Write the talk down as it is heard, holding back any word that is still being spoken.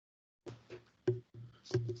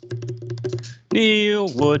Neil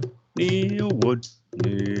Wood, Neil Wood,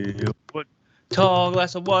 Neil Wood. Tall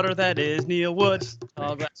glass of water, that is Neil Wood.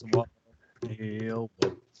 Tall glass of water, Neil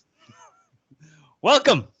Wood.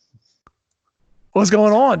 Welcome. What's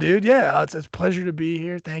going on, dude? Yeah, it's a pleasure to be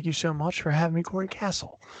here. Thank you so much for having me, Corey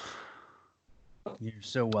Castle. You're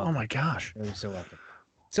so welcome. Oh my gosh. You're so welcome.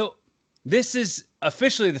 So this is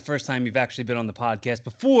officially the first time you've actually been on the podcast.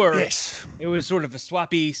 Before, Yes. It was sort of a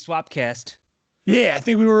swapcast. Yeah, I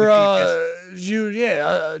think we were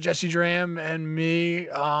Jesse Dram and me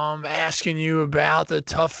asking you about the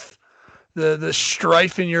tough the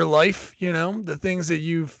strife in your life, you know, the things that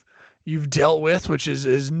you've dealt with, which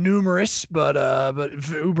is numerous, but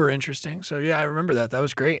uber interesting. So yeah, I remember that. That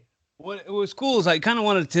was great. What was cool is I kind of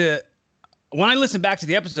wanted to, when I listened back to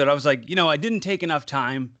the episode, I was like, you know, I didn't take enough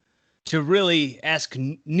time to really ask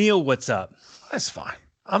Neil what's up. That's fine.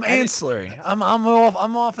 I'm ancillary. I'm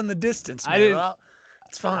off in the distance, man.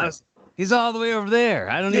 It's fine. He's all the way over there.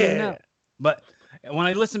 I don't even know. But when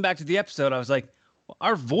I listened back to the episode, I was like, well,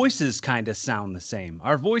 our voices kind of sound the same.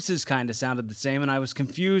 Our voices kind of sounded the same, and I was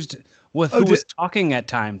confused with who was talking at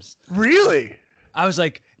times. Really? I was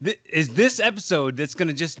like, is this episode that's going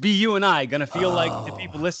to just be you and I going to feel like the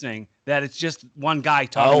people listening that it's just one guy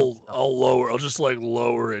talking? I'll just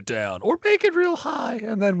lower it down or make it real high,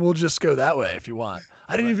 and then we'll just go that way if you want.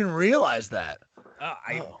 I didn't even realize that.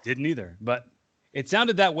 I didn't either, but it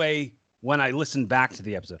sounded that way when I listened back to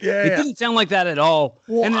the episode. Yeah, it didn't sound like that at all,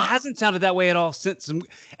 and it hasn't sounded that way at all since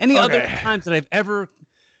any other times that I've ever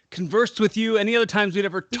conversed with you. Any other times we'd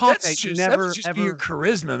ever talked, that was just your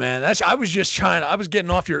charisma, man. I was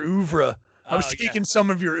getting off your oeuvre. I was taking some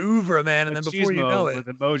of your oeuvre, man, and then before you know it,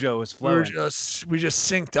 the mojo was flowing. We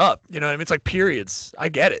just synced up. You know what I mean? It's like periods. I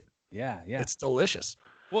get it. Yeah. It's delicious.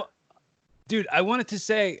 Well, dude, I wanted to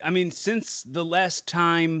say, I mean, since the last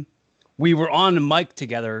time we were on the mic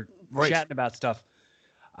together chatting about stuff,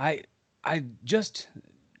 I just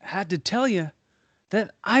had to tell you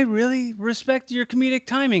that I really respect your comedic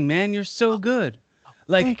timing, man. You're so good.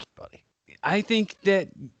 Like, thank you, buddy. I think that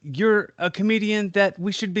you're a comedian that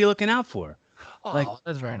we should be looking out for. Oh,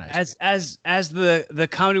 that's very nice. As the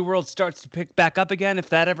comedy world starts to pick back up again, if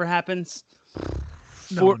that ever happens,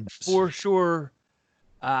 for sure,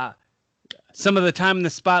 some of the time in the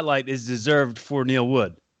spotlight is deserved for Neil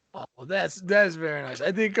Wood. Oh, that's very nice.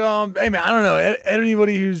 I think hey man, I don't know.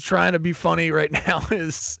 Anybody who's trying to be funny right now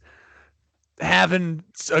is having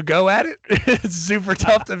a go at it. It's super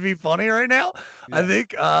tough to be funny right now. Yeah. I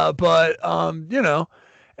think but you know,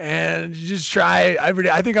 and just try every day.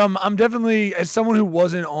 I think I'm definitely, as someone who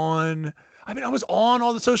wasn't on, I mean, I was on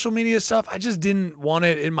all the social media stuff. I just didn't want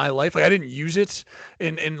it in my life. Like I didn't use it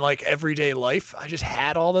in like everyday life. I just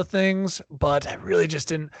had all the things, but I really just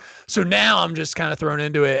didn't. So now I'm just kind of thrown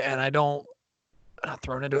into it, and I'm not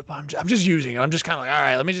thrown into it, but I'm just using it. I'm just kind of like, all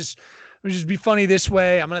right, let me just be funny this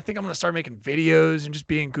way. I'm gonna start making videos and just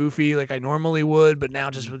being goofy like I normally would, but now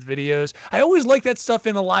just with videos. I always like that stuff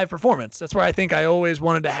in a live performance. That's where I think I always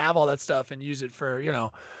wanted to have all that stuff and use it for, you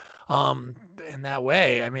know, in that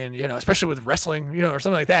way. I mean, you know, especially with wrestling, you know, or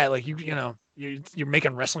something like that. Like you're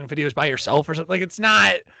making wrestling videos by yourself or something. Like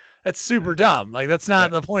that's super dumb. Like that's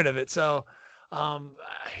not the point of it. So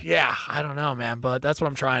yeah, I don't know, man, but that's what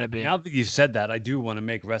I'm trying to be. Now that you said that, I do want to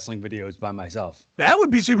make wrestling videos by myself. That would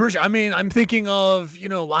be super. I mean, I'm thinking of, you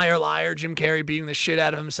know, Liar Liar, Jim Carrey beating the shit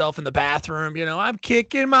out of himself in the bathroom. You know, I'm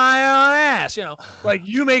kicking my own ass. You know, like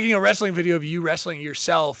you making a wrestling video of you wrestling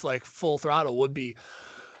yourself like full throttle would be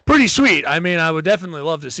pretty sweet. I mean, I would definitely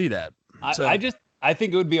love to see that. So, I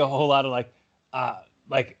think it would be a whole lot of like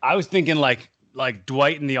I was thinking like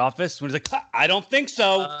Dwight in The Office when he's like, I don't think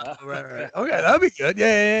so. Right. Okay, that'd be good.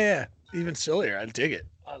 Yeah. Even sillier. I dig it.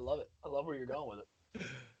 I love it. I love where you're going with it.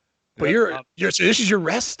 But so this is your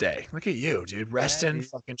rest day. Look at you, dude. Resting,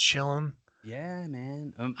 fucking chilling. Yeah,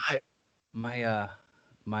 man.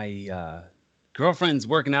 My girlfriend's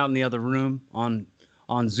working out in the other room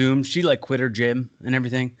on Zoom. She like quit her gym and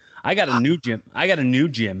everything. I got a new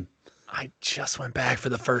gym. I just went back for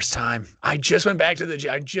the first time. I just went back to the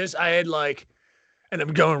gym. I had like, and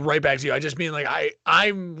I'm going right back to you. I just mean like,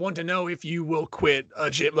 I want to know if you will quit a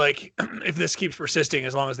gym, like if this keeps persisting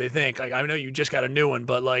as long as they think. Like, I know you just got a new one,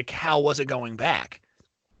 but like, how was it going back?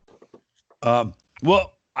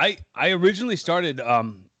 Well, I originally started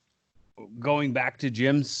going back to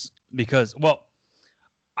gyms because, well,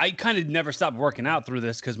 I kind of never stopped working out through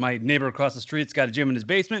this because my neighbor across the street's got a gym in his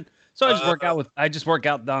basement. So I just work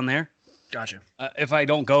out down there. Gotcha. If I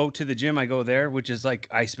don't go to the gym, I go there, which is like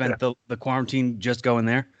I spent the quarantine just going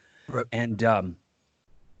there. Right. And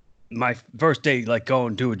my first day like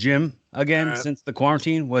going to a gym again since the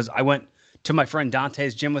quarantine was I went to my friend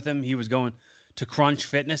Dante's gym with him. He was going to Crunch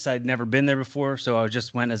Fitness. I'd never been there before, so I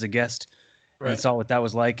just went as a guest and saw what that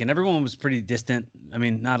was like. And everyone was pretty distant. I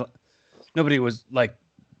mean, nobody was like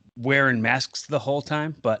wearing masks the whole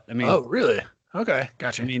time, but I mean, oh really? Okay,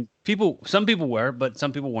 gotcha. I mean, some people were, but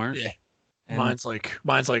some people weren't. Yeah. And mine's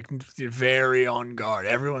like very on guard.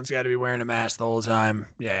 Everyone's got to be wearing a mask the whole time.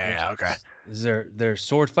 Yeah. Okay. Is they're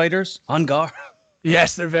sword fighters on guard?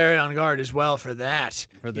 Yes, they're very on guard as well for that.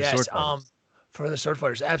 For the sword fighters. For the sword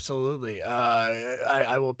fighters, absolutely.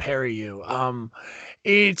 I will parry you.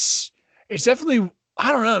 It's definitely,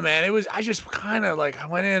 I don't know, man. I just kind of like, I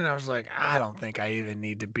went in and I was like, I don't think I even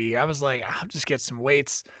need to be. I was like, I'll just get some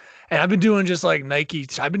weights. And I've been doing just like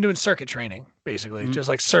I've been doing circuit training, basically. Just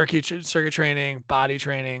like circuit training, body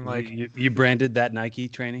training. Like you branded that Nike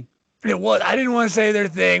training? It was. I didn't want to say their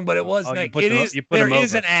thing, but it was. Nike. There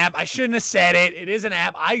is an app. I shouldn't have said it. It is an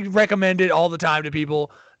app. I recommend it all the time to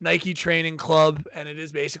people. Nike Training Club, and it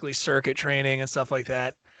is basically circuit training and stuff like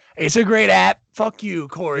that. It's a great app. Fuck you,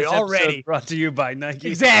 Corey. This already brought to you by Nike.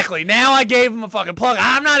 Exactly. Now I gave him a fucking plug.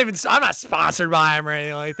 I'm not sponsored by him or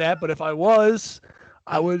anything like that. But if I was,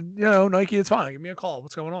 I would. Nike. It's fine. Give me a call.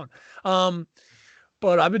 What's going on?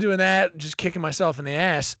 But I've been doing that, just kicking myself in the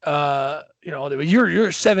ass.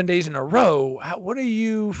 You're 7 days in a row. What are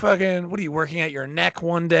you working at your neck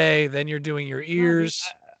one day, then you're doing your ears?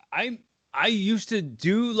 I used to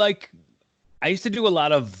do a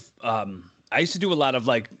lot of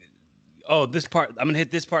like, oh, this part, I'm going to hit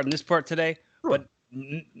this part and this part today. Sure. But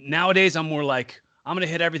nowadays I'm more like, I'm going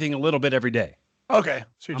to hit everything a little bit every day. Okay.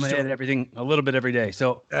 So I'm going to hit everything a little bit every day.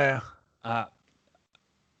 So,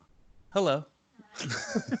 hello.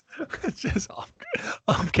 Just off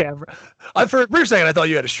camera. For a second, I thought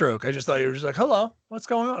you had a stroke. I just thought you were just like, "Hello, what's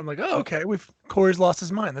going on?" I'm like, "Oh, okay. Corey's lost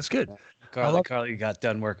his mind. That's good." Carly got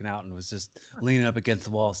done working out and was just leaning up against the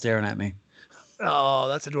wall, staring at me. Oh,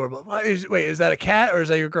 that's adorable. Wait, is that a cat or is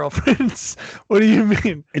that your girlfriend's? What do you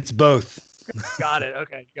mean? It's both. Got it.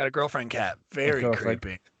 Okay, you got a girlfriend cat. Very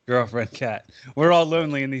creepy. Girlfriend cat. We're all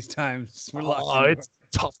lonely in these times. It's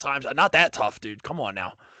tough times. Not that tough, dude. Come on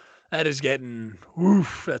now. That is getting,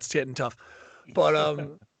 that's getting tough. But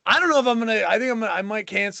I don't know if I might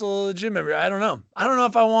cancel a gym membership. I don't know. I don't know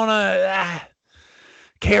if I want to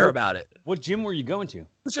care about it. What gym were you going to?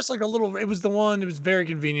 It's just like it was very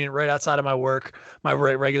convenient right outside of my work, my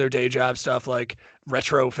regular day job stuff, like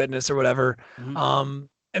Retro Fitness or whatever. Mm-hmm.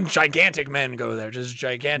 And gigantic men go there, just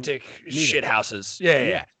gigantic shit houses.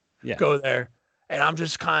 Yeah. Go there. And I'm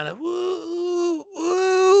just kind of,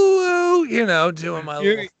 doing my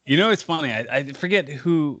little... It's funny. I forget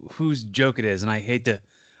whose joke it is, and I hate to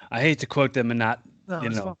quote them and not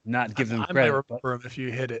give them credit. I might remember them if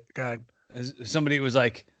you hit it. God. Somebody was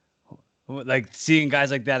like seeing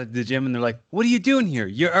guys like that at the gym, and they're like, "What are you doing here?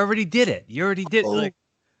 You already did it. You already did it." Like,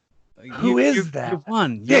 who is that? You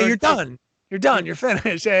won. You're done. You're done. You're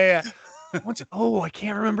finished. Yeah. I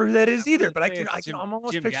can't remember who that is either, but I'm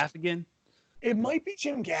almost Jim Gaffigan. It might be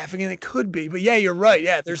Jim Gaffigan. It could be, but yeah, you're right.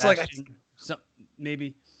 Yeah, there's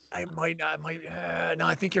maybe. I might not. No,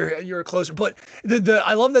 I think you're closer. But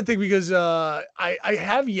I love that thing because I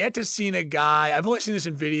have yet to seen a guy. I've only seen this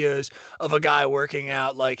in videos of a guy working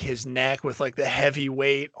out like his neck with like the heavy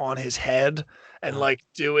weight on his head and like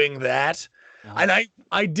doing that. And I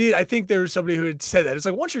think there was somebody who had said that. It's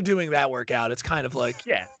like once you're doing that workout, it's kind of like,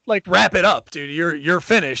 like wrap it up, dude. You're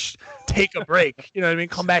finished. Take a break. You know what I mean?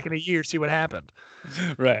 Come back in a year, see what happened.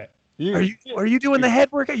 Right. Are you doing the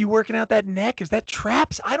head workout? You working out that neck? Is that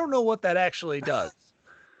traps? I don't know what that actually does.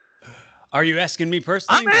 Are you asking me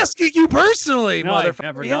personally? I'm asking you personally, no, motherfucker. I've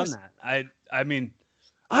never done that. I mean,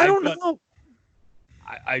 I don't know.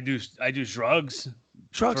 I do shrugs.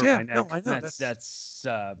 Shrugs, yeah. No, I know. That's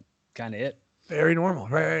kind of it. Very normal,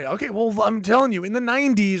 right? Okay, well, I'm telling you, in the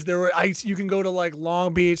 '90s, there were you can go to like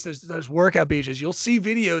Long Beach. There's workout beaches. You'll see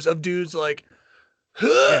videos of dudes like,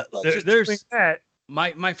 there's that.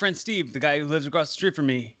 My friend Steve, the guy who lives across the street from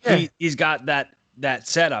me, he's got that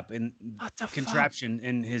setup and contraption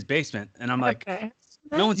in his basement, and I'm like,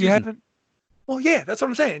 no one's using it. Well, yeah, that's what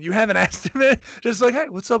I'm saying. You haven't asked him just like, hey,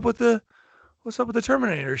 what's up with the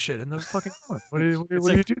Terminator shit and the fucking what do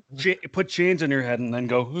you do? Put chains on your head and then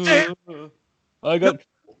go.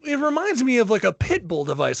 It reminds me of like a pit bull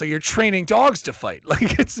device, like you're training dogs to fight.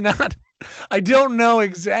 Like it's not. I don't know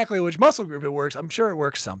exactly which muscle group it works. I'm sure it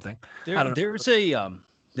works something. There's a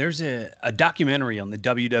documentary on the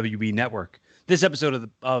WWE Network. This episode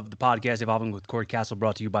of the podcast Evolving with Corey Castle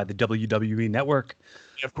brought to you by the WWE Network.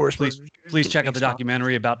 Of course, please check out the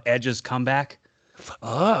documentary about Edge's comeback.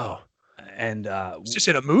 Oh, and he was just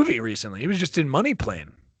in a movie recently. He was just in Money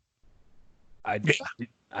Plane.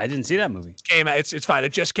 I didn't see that movie. Came out. It's fine.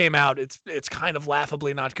 It just came out. It's kind of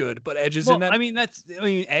laughably not good, but Edge is in that. I mean,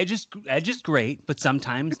 Edge is great, but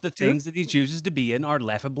sometimes the things that he chooses to be in are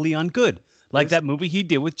laughably ungood. Like that movie he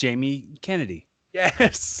did with Jamie Kennedy.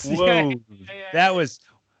 Yes. Whoa. That was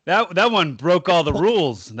that one broke all the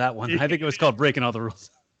rules. That one. I think it was called Breaking All the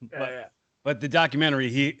Rules. But the documentary,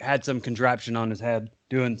 he had some contraption on his head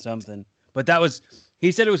doing something. But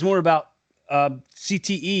he said it was more about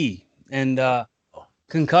CTE and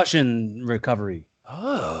concussion recovery.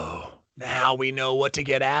 Oh, now we know what to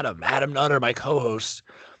get Adam. Adam Nutter, my co-host,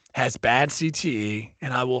 has bad CTE,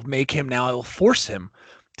 and I will force him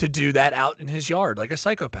to do that out in his yard like a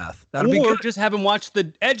psychopath. That'll be good. Just have him watch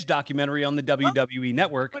the Edge documentary on the WWE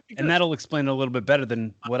Network, and that'll explain it a little bit better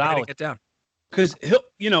than what I'll get down. Because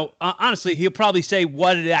honestly, he'll probably say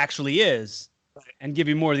what it actually is and give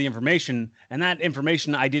you more of the information. And that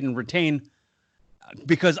information I didn't retain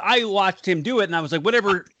because I watched him do it, and I was like,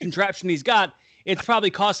 whatever contraption he's got, it's probably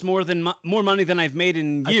cost more money than I've made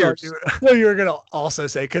in years. I thought you were gonna also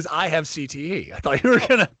say because I have CTE. I thought you were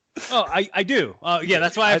gonna. Oh, I do. Yeah,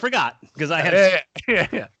 that's why I forgot because I had.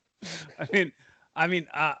 Yeah. I mean,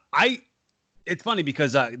 it's funny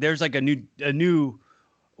because there's like a new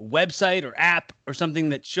website or app or something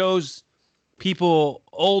that shows people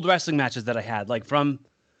old wrestling matches that I had, like from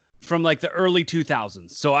like the early 2000s.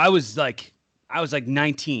 So I was like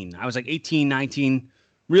 19. I was like 18, 19,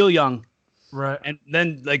 real young. Right. And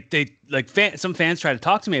then some fans try to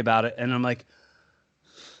talk to me about it, and I'm like,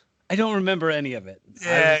 I don't remember any of it.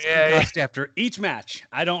 Yeah. After each match,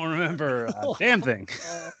 I don't remember a damn thing.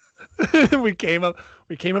 we came up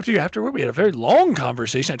to you afterward. We had a very long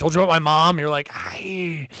conversation. I told you about my mom. You're like,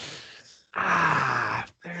 a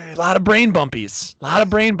lot of brain bumpies.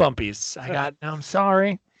 I'm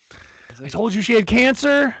sorry. I told you she had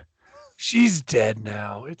cancer. She's dead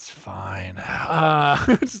now. It's fine.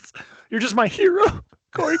 You're just my hero,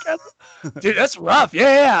 Corey Kessler. Dude, that's rough.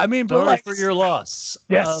 Yeah. I mean, but for your loss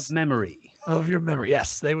of memory. Of your memory.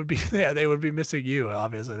 Yes, they would be. Yeah, they would be missing you.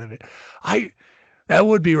 Obviously, that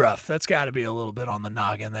would be rough. That's got to be a little bit on the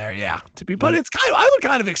noggin there. Yeah, but it's I would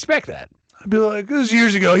kind of expect that. I'd be like, this was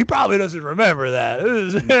years ago. He probably doesn't remember that.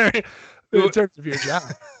 In terms of your job.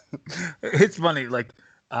 It's funny. Like,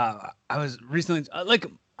 I was recently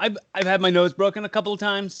I've had my nose broken a couple of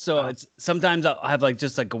times, so it's sometimes I'll have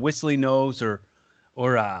just a whistly nose or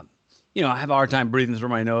I have a hard time breathing through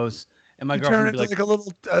my nose. And my girlfriend turn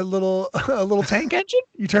into a little tank engine.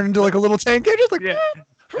 You turn into like a little tank engine, yeah. And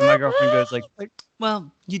my girlfriend goes like,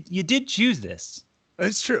 well, you did choose this.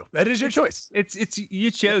 It's true. That is your choice. It's you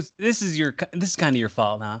chose. This is kind of your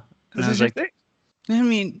fault, huh? And this is your thing. I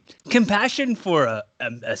mean, compassion for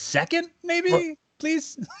a second, maybe,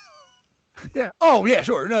 please. Yeah. Oh, yeah,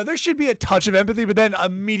 sure. No, there should be a touch of empathy, but then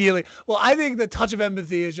immediately, well, I think the touch of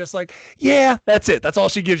empathy is just like, yeah, that's it. That's all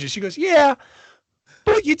she gives you. She goes, yeah,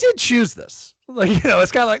 but you did choose this.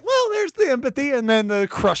 It's kind of like, well, there's the empathy and then the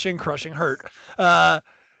crushing hurt. Yeah,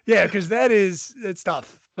 because it's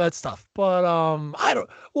tough. That's tough. But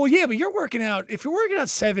but you're working out. If you're working out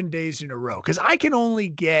 7 days in a row, because I get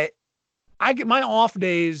my off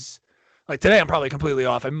days. Like today, I'm probably completely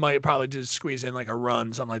off. I might probably just squeeze in like a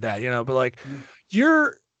run, something like that, But like, do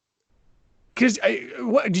you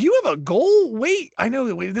have a goal? Wait, I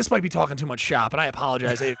know this might be talking too much shop, and I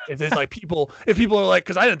apologize if there's like if people are like,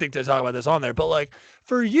 because I didn't think to talk about this on there, but like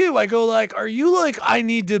for you, I go like, are you like, I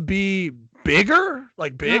need to be bigger,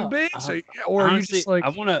 like big? So, or honestly, are you just like, I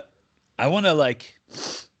want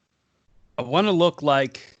to look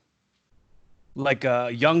like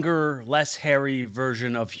a younger, less hairy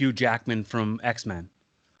version of Hugh Jackman from X-Men.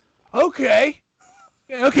 Okay,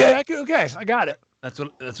 I got it. That's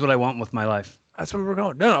what I want with my life. That's where we're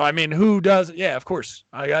going. No, I mean, who does? Yeah, of course,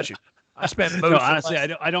 I got you. I spent most. No, honestly,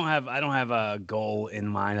 I don't have a goal in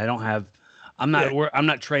mind. I'm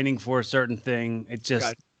not training for a certain thing. It's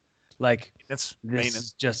just this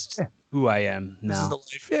is just who I am now. This is the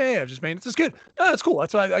life. Yeah, just maintenance is good. No, that's cool.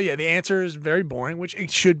 That's why. The answer is very boring, which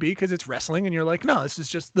it should be because it's wrestling, and you're like, no, this is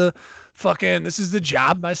just this is the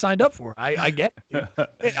job I signed up for. I get it.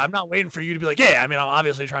 I'm not waiting for you to be like, yeah. I mean, I'm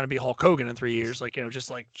obviously trying to be Hulk Hogan in 3 years, just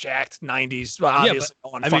like jacked 90s, well, obviously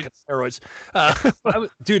on fucking steroids.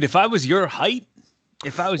 Dude, if I was your height,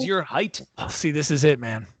 see, this is it,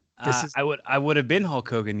 man. I would have been Hulk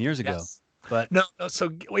Hogan years ago. Yes. But no.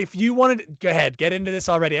 So if you wanted, go ahead, get into this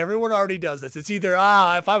already. Everyone already does this. It's either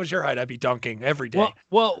if I was your height, I'd be dunking every day.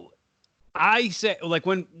 Well, I say like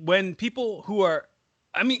when people who are,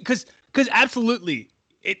 I mean, because absolutely,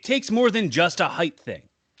 it takes more than just a height thing.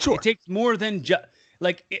 Sure, it takes more than just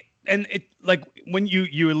like when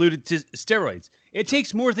you alluded to steroids. It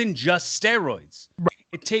takes more than just steroids. Right.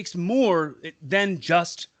 it takes more than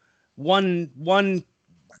just one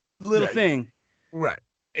little thing. Right.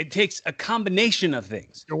 It takes a combination of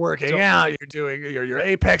things. You're working out, you're doing your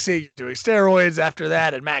apexing, you're doing steroids after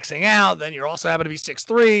that and maxing out. Then you're also happen to be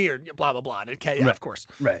 6'3" or blah, blah, blah. Okay, yeah, right. Of course.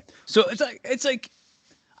 Right. So it's like,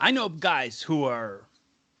 I know guys who are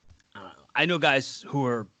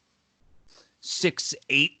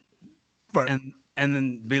 6'8", right. and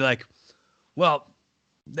then be like, well,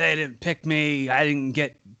 they didn't pick me. I didn't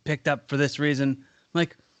get picked up for this reason. I'm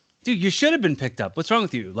like, dude, you should have been picked up. What's wrong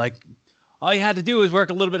with you? Like, all you had to do was work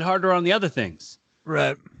a little bit harder on the other things.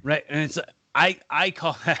 Right. Right. And it's I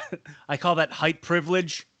call that height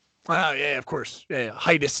privilege. Oh yeah, of course. Yeah.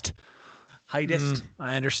 Heightist. I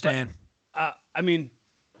understand. But, I mean,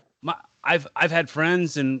 I've had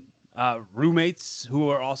friends and roommates who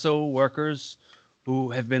are also workers who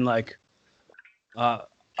have been like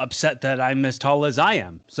upset that I'm as tall as I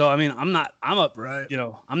am. So I mean, I'm not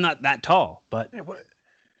that tall, but yeah, well,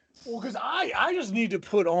 because I just need to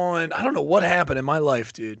put on, I don't know what happened in my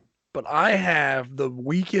life, dude, but I have the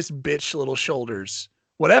weakest bitch little shoulders.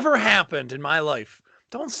 Whatever happened in my life,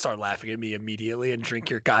 don't start laughing at me immediately and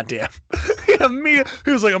drink your goddamn. Me,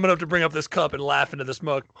 he was like, I'm gonna have to bring up this cup and laugh into this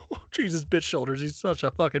mug. Oh, Jesus, bitch shoulders. He's such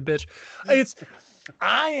a fucking bitch.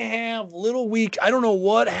 I have little weak. I don't know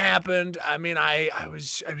what happened. I mean, I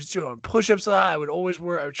was doing push-ups a lot. I would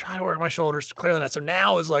try to work my shoulders, clearly that. So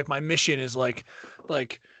now is like my mission is like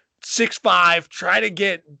 6'5", try to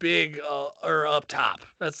get big or up top.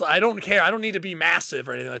 I don't care. I don't need to be massive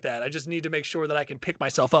or anything like that. I just need to make sure that I can pick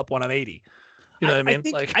myself up when I'm 80. You know what I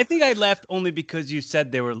mean? I think I laughed only because you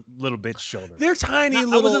said they were little bitch shoulders. They're tiny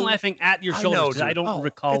little. I wasn't laughing at your shoulders. I don't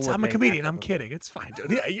recall. I'm a comedian. I'm kidding. It's fine,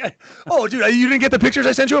 dude. Yeah. Oh, dude, you didn't get the pictures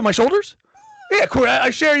I sent you of my shoulders? Yeah, cool. I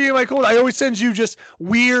share you my code. I always send you just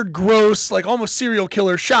weird, gross, like almost serial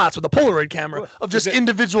killer shots with a Polaroid camera of just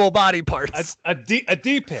individual body parts. A D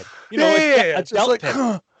pic. A adult pic.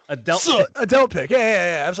 Adult pic.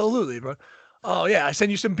 Yeah. Absolutely, bro. Oh yeah, I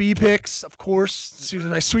send you some B pics, of course.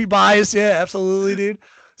 My sweet buys. Yeah, absolutely, dude.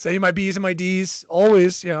 Send you my B's and my D's.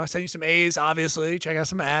 Always, I send you some A's, obviously. Check out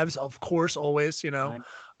some abs, of course, always, Bisexual.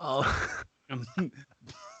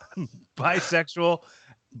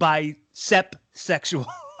 Bisexual.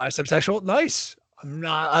 Bisexual. Nice.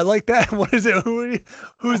 I like that. What is it?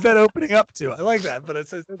 Who's that opening up to? I like that, but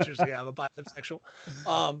it's interesting. I'm a bisexual.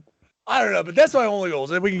 I don't know, but that's my only goal.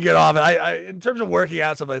 So we can get off it. I in terms of working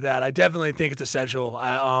out, stuff like that, I definitely think it's essential.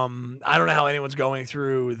 I don't know how anyone's going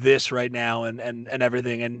through this right now and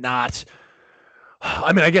everything and not.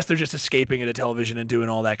 I mean, I guess they're just escaping into television and doing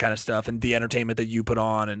all that kind of stuff and the entertainment that you put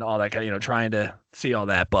on and all that kind of, trying to see all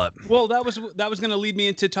that. But well, that was going to lead me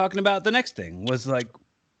into talking about the next thing was like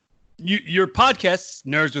your podcast,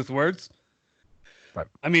 Nerds with Words. Right.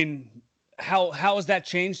 I mean, how has that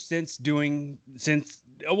changed since doing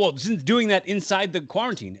that inside the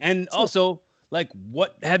quarantine? And also, like,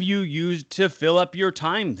 what have you used to fill up your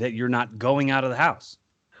time that you're not going out of the house?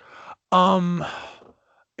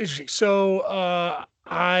 Interesting. So,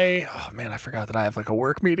 I forgot that I have like a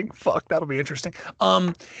work meeting. Fuck, that'll be interesting.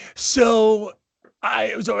 So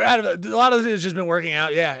a lot of it has just been working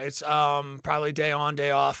out. Yeah, it's probably day on, day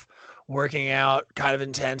off, working out kind of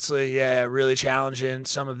intensely. Yeah, really challenging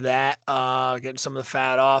some of that. Getting some of the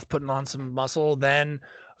fat off, putting on some muscle, then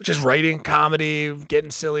just writing comedy, getting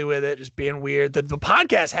silly with it, just being weird. The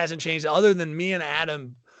podcast hasn't changed other than me and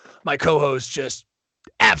Adam, my co-host, just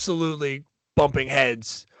absolutely bumping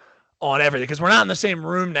heads on everything because we're not in the same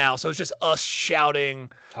room now, so it's just us shouting.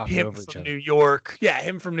 Him from New York,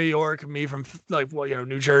 him from New York, me from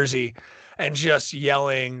New Jersey, and just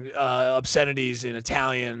yelling obscenities in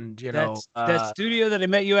Italian. That studio that I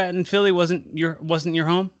met you at in Philly wasn't your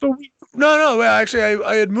home. No. Actually,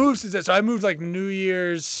 I had moved since that. So I moved like New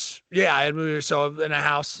Year's. Yeah, I had moved. So I'm in a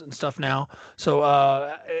house and stuff now. So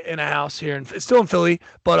in a house here, and it's still in Philly.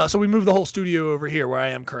 But so we moved the whole studio over here where I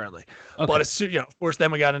am currently. Okay. But it's of course,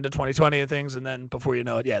 then we got into 2020 and things, and then before you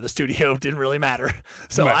know it, the studio didn't really matter.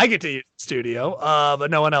 So right. I get to use the studio,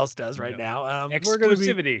 but no one else does right now.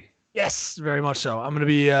 Exclusivity. Yes, very much so. I'm gonna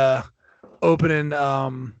be opening.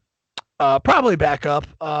 Probably back up,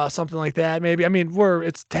 something like that. Maybe. I mean,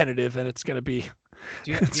 it's tentative, and it's gonna be.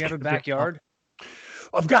 Do you have a backyard?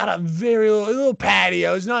 I've got a very little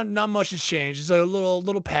patio. It's not much has changed. It's a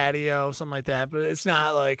little patio, something like that. But it's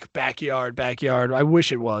not like backyard. I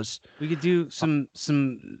wish it was. We could do some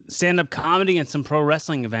stand-up comedy and some pro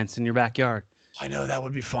wrestling events in your backyard. I know that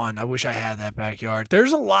would be fun. I wish I had that backyard.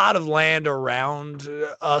 There's a lot of land around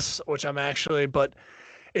us, which I'm actually, but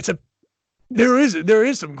it's There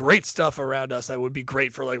is some great stuff around us that would be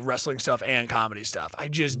great for like wrestling stuff and comedy stuff. I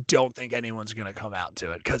just don't think anyone's gonna come out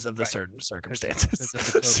to it because of the certain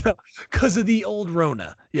circumstances. Because of the old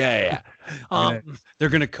Rona. Yeah. They're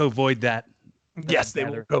gonna co-void that. Yes, they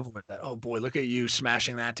will co-void that. Oh boy, look at you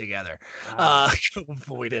smashing that together.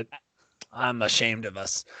 Co-void it. I'm ashamed of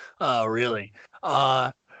us. Really.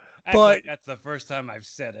 But that's the first time I've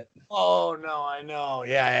said it. Oh no, I know.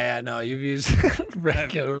 Yeah. No, you've used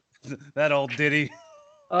regular. That old ditty.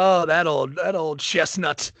 Oh, that old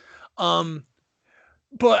chestnut.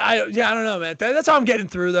 But I don't know, man. That's how I'm getting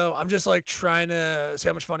through though. I'm just like trying to see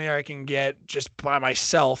how much funnier I can get just by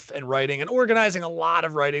myself and writing and organizing a lot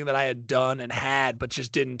of writing that I had done and had, but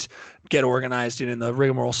just didn't get organized in the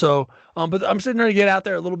rigmarole. So, but I'm sitting there to get out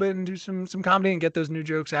there a little bit and do some comedy and get those new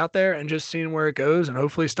jokes out there and just seeing where it goes, and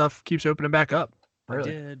hopefully stuff keeps opening back up.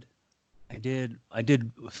 Really. I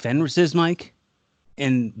did Fenris's mic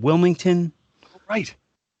in Wilmington. Right.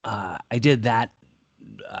 I did that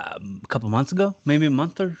a couple months ago, maybe a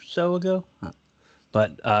month or so ago.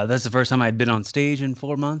 But that's the first time I'd been on stage in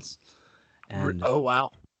 4 months. And oh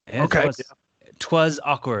wow. Okay. Twas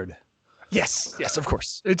awkward. Yes, of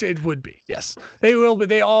course. It would be. Yes. They will be.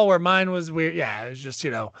 They all were. Mine was weird. Yeah, it was just,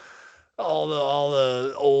 all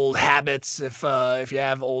the old habits. If you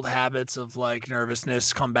have old habits of like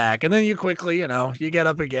nervousness come back, and then you quickly, you get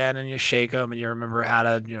up again and you shake them and you remember how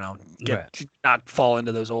to, not fall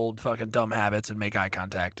into those old fucking dumb habits and make eye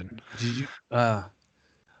contact. And did you? I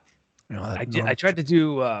tried to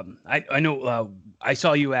do. I know. I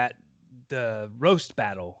saw you at the roast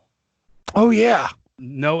battle. Oh yeah.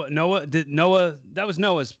 Noah. That was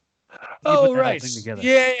Noah's. Oh right,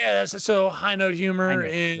 yeah. So High Note Humor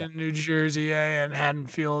in New Jersey, and Haddon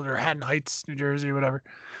Heights, New Jersey, whatever.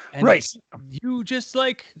 And right, you just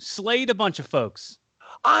like slayed a bunch of folks.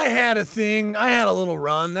 I had a little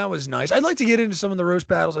run. That was nice. I'd like to get into some of the roast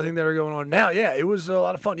battles I think that are going on now. Yeah, it was a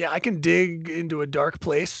lot of fun. Yeah, I can dig into a dark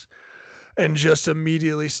place and just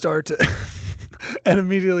immediately start to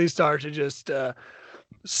just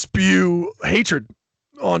spew hatred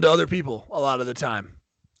onto other people a lot of the time.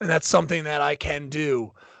 And that's something that I can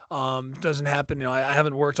do. Doesn't happen. I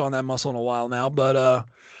haven't worked on that muscle in a while now, but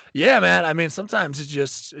yeah, man. I mean, sometimes it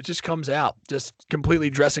just comes out, just completely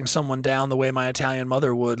dressing someone down the way my Italian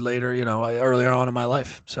mother would later, earlier on in my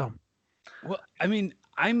life. So, well, I mean,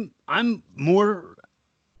 I'm more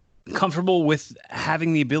comfortable with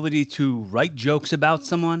having the ability to write jokes about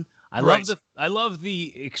someone. I love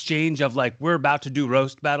the exchange of like, we're about to do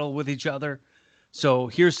roast battle with each other. So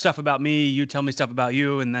here's stuff about me, you tell me stuff about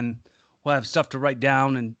you, and then we'll have stuff to write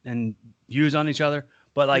down and use on each other.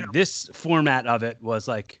 But like this format of it was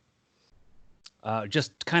like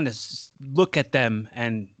just kind of look at them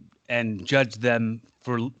and judge them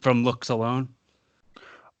from looks alone.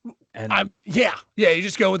 And you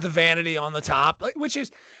just go with the vanity on the top, like, which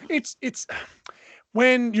is it's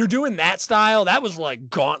when you're doing that style, that was like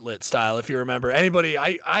Gauntlet style. If you remember, anybody,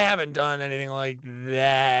 I haven't done anything like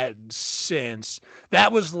that since.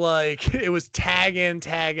 That was like, it was tag in,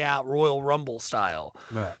 tag out Royal Rumble style.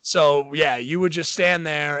 Right. So yeah, you would just stand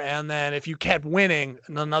there, and then if you kept winning,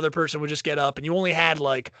 another person would just get up, and you only had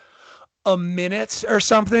like a minute or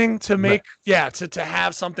something to make, to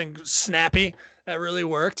have something snappy that really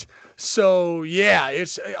worked. So yeah,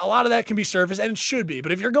 it's a lot of that can be surface, and it should be.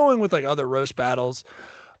 But if you're going with like other roast battles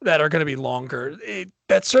that are going to be longer,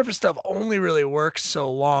 that surface stuff only really works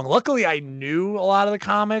so long. Luckily, I knew a lot of the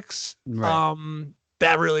comics. Right.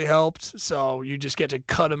 That really helped. So you just get to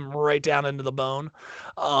cut them right down into the bone,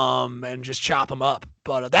 and just chop them up.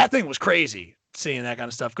 But that thing was crazy. Seeing that kind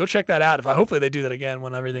of stuff. Go check that out. Hopefully they do that again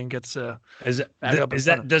when everything gets does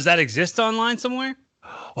that exist online somewhere?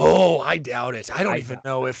 Oh, I doubt it. I don't even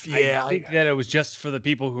know if. I think that it was just for the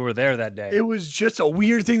people who were there that day. It was just a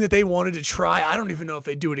weird thing that they wanted to try. I don't even know if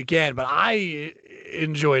they do it again, but I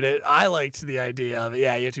enjoyed it. I liked the idea of it.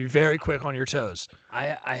 Yeah, you have to be very quick on your toes.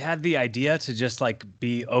 I had the idea to just like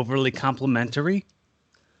be overly complimentary.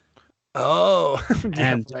 Oh,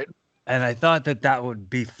 and I thought that would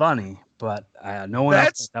be funny, but no one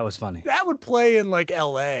else thought that was funny. That would play in like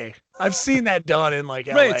L.A. I've seen that done in like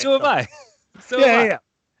L.A. Right, so have I. So yeah.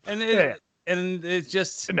 And it's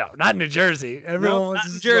just not in New Jersey. Everyone not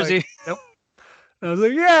in Jersey. Like, nope. I was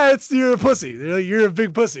like, yeah, you're a pussy. They're like, you're a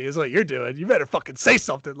big pussy. It's like you're doing. You better fucking say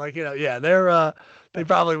something. Like, they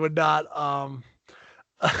probably would not on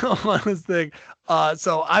this thing.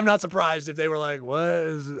 So I'm not surprised if they were like,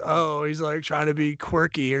 he's like trying to be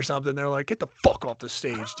quirky or something. They're like, get the fuck off the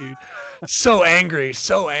stage, dude. So angry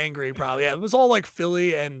probably. Yeah, it was all like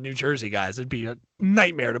Philly and New Jersey guys. It'd be a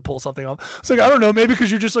nightmare to pull something off. It's like, I don't know, maybe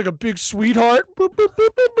because you're just like a big sweetheart. Boop, boop, boop,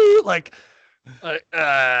 boop, boop. Like,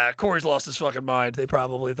 Corey's lost his fucking mind. They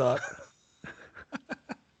probably thought.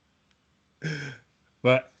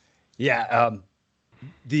 But yeah,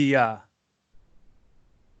 the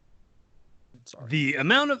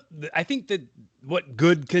amount of I think that what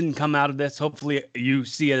good can come out of this, hopefully you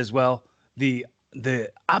see it as well, the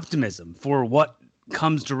optimism for what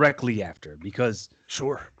comes directly after, because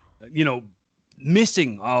Sure.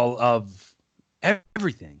 Missing all of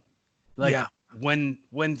everything, like Yeah. when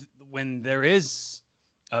there is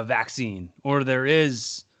a vaccine or there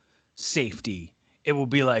is safety, it will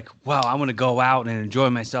be like, wow, I want to go out and enjoy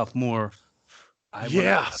myself more.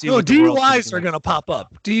 Yeah. See No, what the world's DUIs are like. going to pop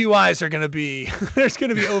up. DUIs are going to be, there's going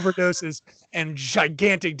to be overdoses and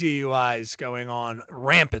gigantic DUIs going on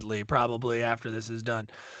rampantly probably after this is done.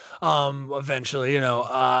 Eventually,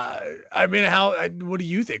 I mean, what do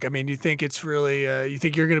you think? I mean, you think it's really, you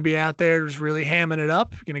think you're going to be out there just really hamming it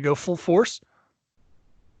up? You're going to go full force?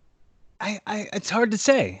 It's hard to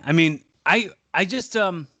say. I mean, I just,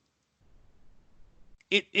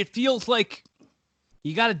 it feels like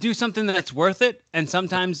you got to do something that's worth it. And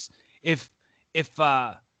sometimes if it's,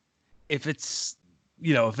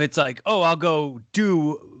 if it's like, oh, I'll go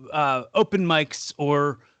do open mics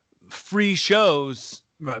or free shows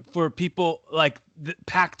for people, like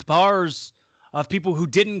packed bars of people who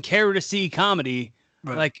didn't care to see comedy.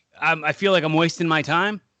 Right. Like I feel like I'm wasting my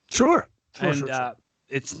time. Sure. And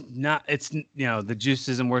it's not, the juice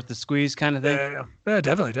isn't worth the squeeze kind of thing. Yeah,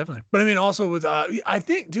 definitely. But I mean, also with, I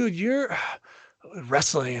think, dude, you're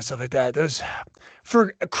wrestling and stuff like that. Those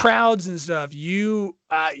for crowds and stuff, you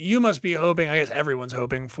must be hoping, I guess everyone's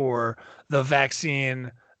hoping for the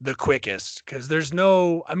vaccine the quickest, because there's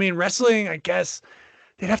no, I mean, wrestling, I guess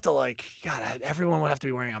they'd have to God, everyone would have to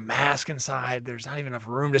be wearing a mask inside. There's not even enough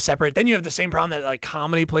room to separate. Then you have the same problem that like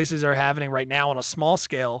comedy places are having right now on a small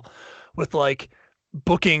scale with like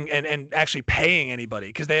booking and actually paying anybody,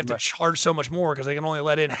 because they have to charge so much more because they can only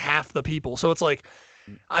let in half the people. So it's like,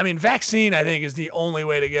 I mean, vaccine, I think, is the only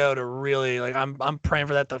way to go to really, like, I'm praying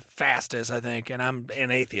for that the fastest, I think, and I'm an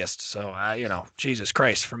atheist, so Jesus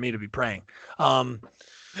Christ, for me to be praying. That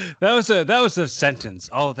was a sentence.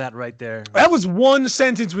 All of that right there. That was one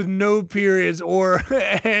sentence with no periods or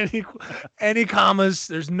any commas.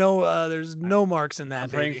 There's no marks in that. I'm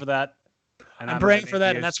praying for that. And I'm praying for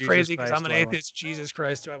that, and that's crazy because I'm an atheist. Jesus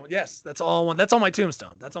Christ, yes, that's all I want. That's on my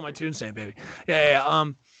tombstone. That's on my tombstone, baby. Yeah.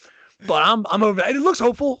 But I'm over. It looks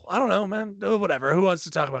hopeful. I don't know, man. Whatever. Who wants to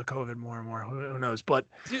talk about COVID more and more? Who knows? But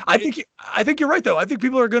I think you're right, though. I think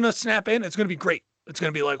people are gonna snap in. It's gonna be great. It's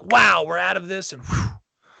gonna be like, wow, we're out of this, and whew.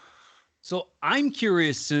 So I'm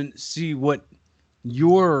curious to see what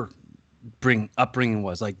your upbringing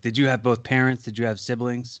was like. Did you have both parents? Did you have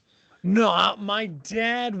siblings? No, my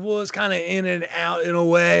dad was kind of in and out in a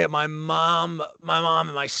way. My mom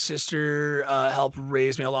and my sister helped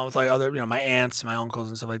raise me along with like other, my aunts, my uncles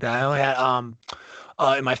and stuff like that. I only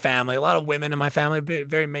had in my family, a lot of women in my family,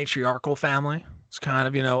 very matriarchal family. It's kind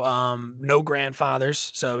of, no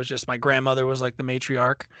grandfathers. So it was just my grandmother was like the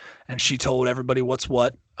matriarch, and she told everybody what's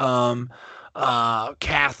what.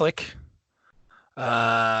 Catholic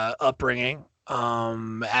upbringing.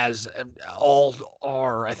 As all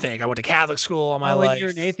are, I think. I went to Catholic school all my life.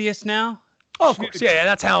 You're an atheist now? Oh, of course. Yeah,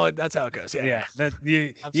 that's how it goes. Yeah.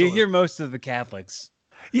 You hear most of the Catholics.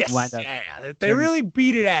 Yes. Yeah. They really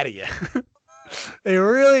beat it out of you. They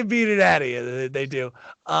really beat it out of you. They do.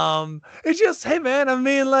 It's just, hey man, I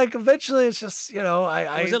mean, like eventually it's just,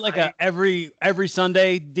 was it like a every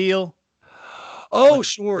Sunday deal? Oh,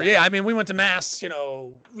 sure. Yeah. I mean, we went to mass,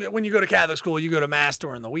 when you go to Catholic school, you go to mass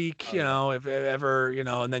during the week, if ever,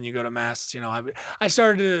 and then you go to mass, I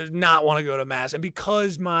started to not want to go to mass. And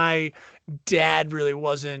because my dad really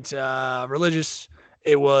wasn't religious,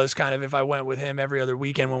 it was kind of, if I went with him every other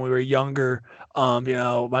weekend when we were younger,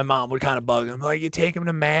 my mom would kind of bug him, like, you take him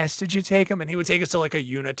to mass? Did you take him? And he would take us to like a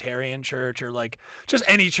Unitarian church or like just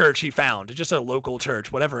any church he found, just a local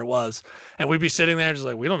church, whatever it was. And we'd be sitting there just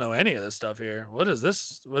like, we don't know any of this stuff here. What is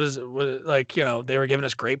this? What is it? Like, they were giving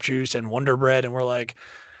us grape juice and Wonder Bread, and we're like,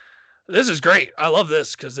 this is great. I love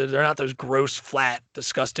this because they're not those gross, flat,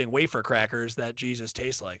 disgusting wafer crackers that Jesus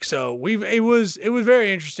tastes like. So it was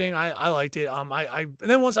very interesting. I liked it. And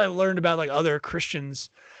then once I learned about like other Christians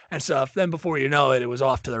and stuff, then before you know it, it was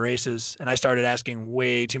off to the races. And I started asking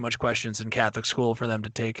way too much questions in Catholic school for them to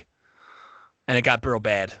take. And it got real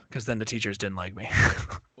bad because then the teachers didn't like me.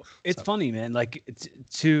 It's funny, man. Like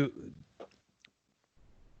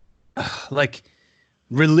like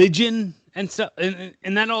religion and stuff,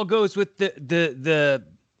 and that all goes with the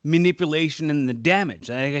manipulation and the damage.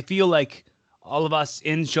 I feel like all of us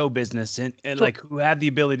in show business and like who have the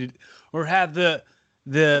ability to, or have the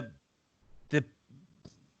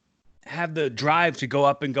have the drive to go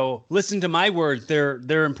up and go, listen to my words.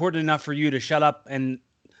 They're important enough for you to shut up and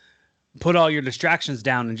put all your distractions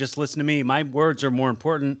down and just listen to me. My words are more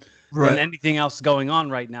important than anything else going on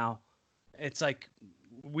right now. It's like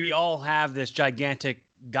we all have this gigantic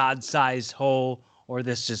God-sized hole or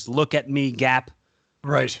this just look at me gap.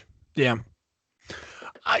 Right. Yeah.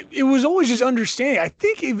 It was always just understanding. I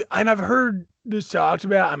think, and I've heard this talked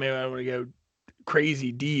about. I mean, I don't want to go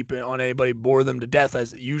crazy deep on anybody, bore them to death,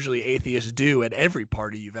 as usually atheists do at every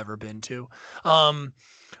party you've ever been to.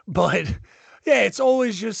 But yeah, it's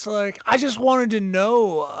always just like, I just wanted to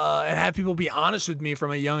know and have people be honest with me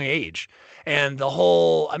from a young age. And the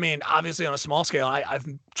whole, I mean, obviously on a small scale, I've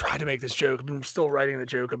tried to make this joke. I'm still writing the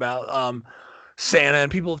joke about Santa,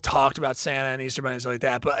 and people have talked about Santa and Easter Bunny and stuff like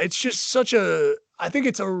that. But it's just I think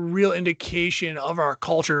it's a real indication of our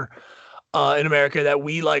culture in America that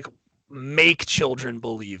we like make children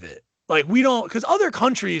believe it. Like we don't, because other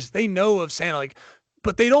countries, they know of Santa, like,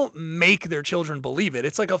 but they don't make their children believe it.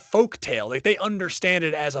 It's like a folk tale. Like they understand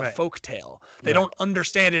it as a folk tale. They don't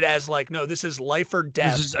understand it as like, no, this is life or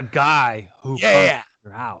death. This is a guy who comes to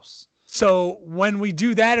your house. So when we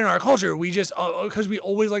do that in our culture, we just, because we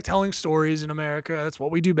always like telling stories in America. That's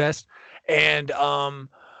what we do best. And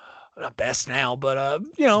not best now, but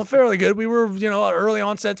fairly good. We were, early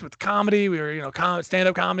onsets with comedy. We were,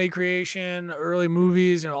 stand-up comedy creation, early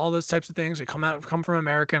movies, all those types of things. They come from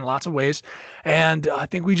America in lots of ways. And I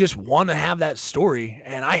think we just want to have that story.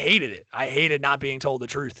 And I hated it. I hated not being told the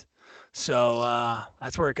truth. So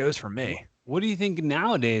that's where it goes for me. What do you think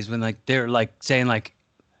nowadays when like they're like saying like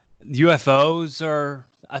UFOs are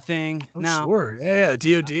a thing now? Sure. Yeah,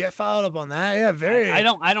 DOD. I followed up on that. Yeah, very. I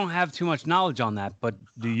don't have too much knowledge on that, but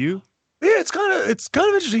do you? Yeah, it's kind of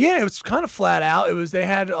interesting. Yeah, it was kind of flat out. It was, they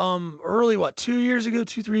had early 2 years ago,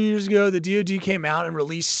 3 years ago, the DOD came out and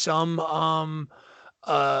released some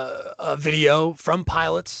a video from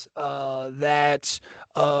pilots that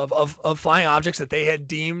of flying objects that they had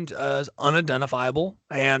deemed as unidentifiable,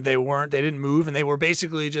 and they didn't move, and they were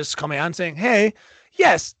basically just coming out and saying, hey,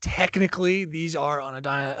 yes, technically these are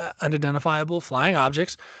unidentifiable flying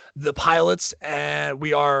objects. The pilots, and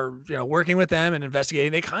we are working with them and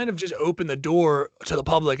investigating. They kind of just opened the door to the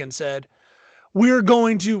public and said, we are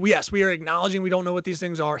acknowledging we don't know what these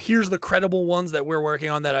things are. Here's the credible ones that we're working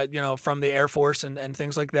on that, from the Air Force and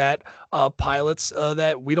things like that, pilots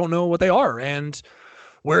that we don't know what they are. And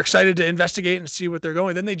we're excited to investigate and see what they're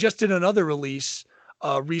going. Then they just did another release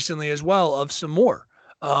recently as well of some more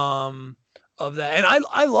of that. And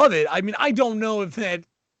I love it. I mean, I don't know if that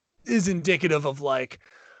is indicative of like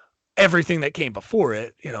everything that came before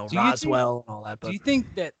it, Roswell and all that. But do you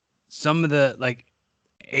think that some of the like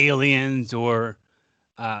aliens or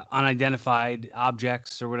unidentified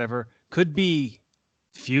objects or whatever could be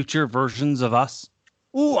future versions of us?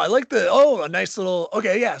 Ooh, I like a nice little,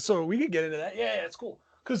 okay, yeah, so we could get into that. Yeah, it's cool.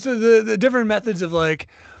 Because the different methods of like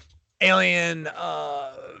alien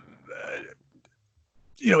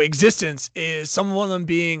existence is some of them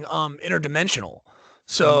being interdimensional.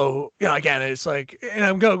 So, again, it's like, and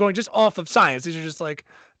I'm going just off of science. These are just like,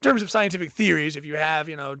 in terms of scientific theories, if you have,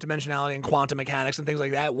 dimensionality and quantum mechanics and things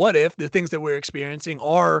like that, what if the things that we're experiencing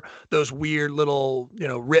are those weird little,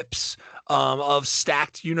 rips of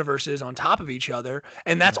stacked universes on top of each other,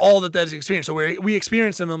 and that's all that is experienced. So we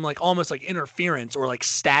experience them like almost like interference or like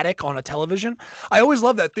static on a television. I always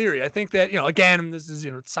love that theory. I think that, again, this is,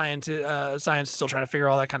 science is still trying to figure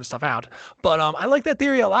all that kind of stuff out. But I like that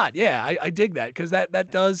theory a lot. Yeah, I dig that, because that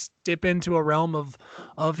does dip into a realm of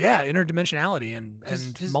interdimensionality and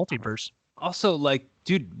multiverse. Also, like,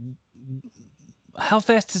 dude, how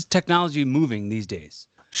fast is technology moving these days?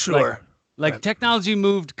 Sure. Like technology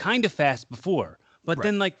moved kind of fast before, but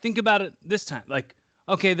then like think about it this time. Like,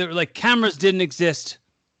 okay, there like cameras didn't exist.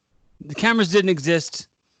 The cameras didn't exist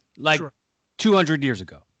like 200 years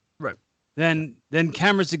ago. Right. Then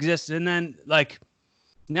cameras exist, and then like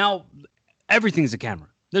now everything's a camera.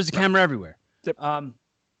 There's a camera everywhere. Yep.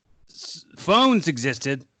 Phones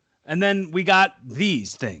existed, and then we got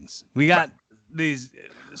these things. We got these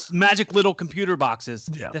magic little computer boxes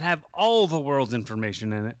that have all the world's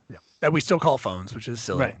information in it. Yeah. That we still call phones, which is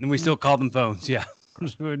silly. Right, and we still call them phones. Yeah,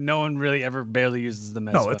 no one really ever barely uses them.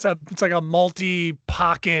 No, it's like a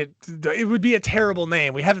multi-pocket. It would be a terrible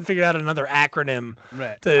name. We haven't figured out another acronym.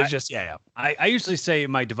 Right. I usually say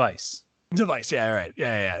my device. Device. Yeah. Right.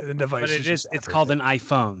 Yeah. The device. But it's called an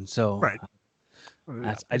iPhone. So right.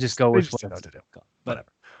 I just go with what to do. Whatever.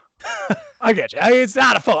 I get you. It's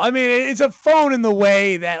not a phone. I mean, it's a phone in the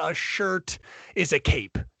way that a shirt is a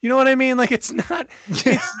cape. You know what I mean? Like it's not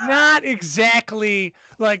exactly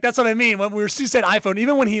like that's what I mean. When Stu said iPhone,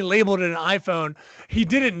 even when he labeled it an iPhone, he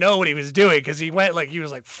didn't know what he was doing because he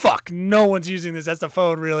was like, fuck, no one's using this. That's the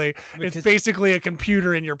phone, really. It's basically a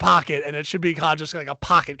computer in your pocket, and it should be called just like a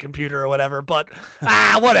pocket computer or whatever. But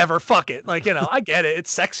whatever, fuck it. Like, I get it.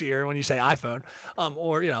 It's sexier when you say iPhone.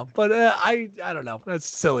 But I don't know. That's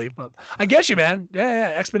silly. But I guess you, man.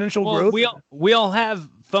 Yeah, exponential growth. We all have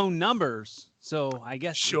phone numbers. So I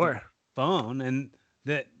guess sure phone and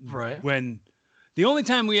that right when the only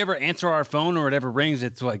time we ever answer our phone or it ever rings,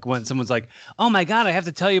 it's like when someone's like, "Oh my God, I have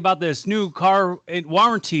to tell you about this new car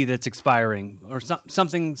warranty that's expiring," or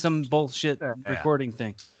some bullshit recording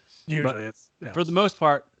thing. Usually, for the most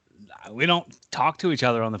part, we don't talk to each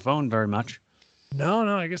other on the phone very much. No,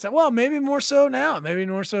 I guess that. Well, maybe more so now. Maybe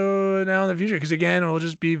more so now in the future, because again, we'll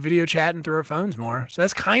just be video chatting through our phones more. So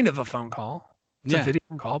that's kind of a phone call. It's a video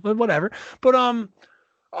call, but whatever. But I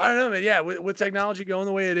don't know, man. Yeah, with technology going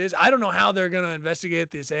the way it is, I don't know how they're gonna investigate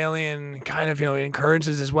this alien kind of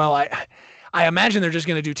incurrences as well. I imagine they're just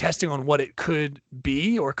gonna do testing on what it could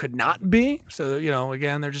be or could not be. So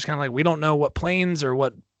again, they're just kind of like, we don't know what planes or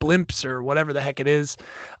what blimps or whatever the heck it is,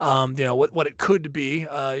 what it could be,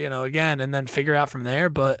 again, and then figure out from there.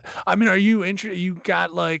 But I mean, are you interested? You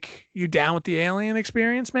down with the alien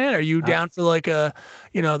experience, man? Are you down for like the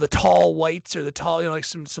tall whites or the tall, like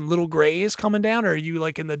some little grays coming down? Or are you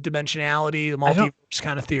like in the dimensionality, the multiverse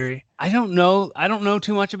kind of theory? I don't know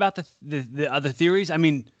too much about the other theories. I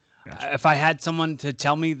mean, gotcha. If I had someone to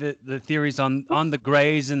tell me the theories on the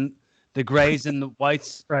grays and the grays and the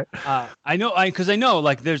whites. Right. I know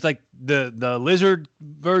like there's like the lizard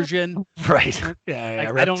version. Right. Yeah.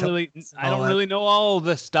 Like, I don't really know all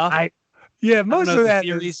the stuff. Most of that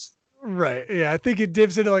theories. Right. Yeah. I think it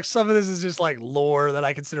dips into like some of this is just like lore that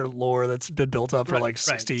I consider lore that's been built up for like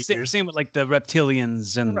 60 years. Same with like the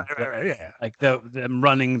reptilians and right. Yeah. Like them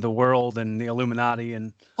running the world and the Illuminati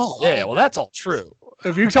and. Oh yeah. Well, that's all true.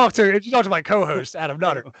 If you talk to my co-host Adam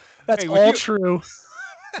Nutter, that's all true.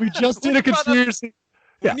 We just did a conspiracy.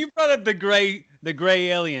 When you brought up the gray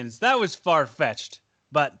aliens, that was far fetched.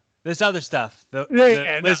 But this other stuff, the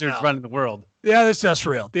lizards running the world. The other stuff's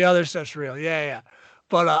real. Yeah.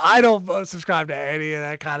 But I don't subscribe to any of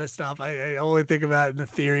that kind of stuff. I only think about the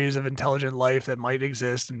theories of intelligent life that might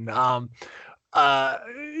exist, and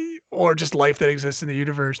or just life that exists in the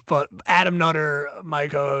universe. But Adam Nutter, my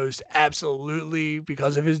co-host, absolutely,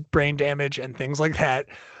 because of his brain damage and things like that,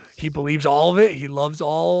 he believes all of it. He loves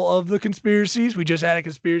all of the conspiracies. We just had a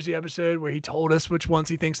conspiracy episode where he told us which ones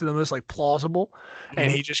he thinks are the most like plausible,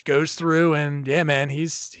 and he just goes through and yeah, man,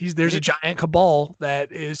 there's a giant cabal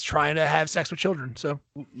that is trying to have sex with children. So,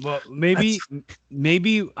 well, maybe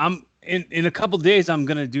I'm in a couple days. I'm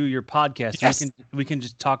gonna do your podcast. Yes. We can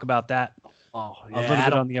just talk about that. Oh, yeah, a little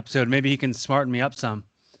bit on the episode. Maybe he can smarten me up some.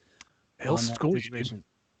 He'll school you, baby.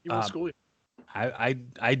 He will school you.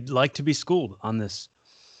 I'd like to be schooled on this.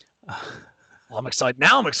 Well, I'm excited.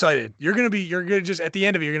 Now I'm excited. You're gonna just at the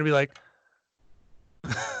end of it, you're gonna be like,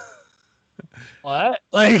 what?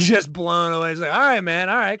 Like just blown away. It's like, all right, man.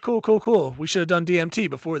 All right, cool. We should have done DMT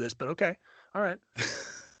before this, but okay. All right.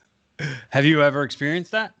 Have you ever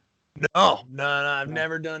experienced that? No. I've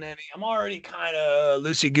never done any. I'm already kind of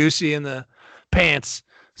loosey-goosey in the pants,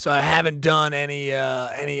 so I haven't done any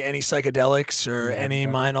psychedelics or any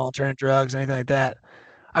mind alternate drugs, anything like that.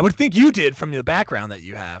 I would think you did from the background that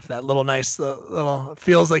you have. That little nice little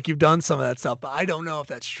feels like you've done some of that stuff, but I don't know if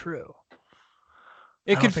that's true.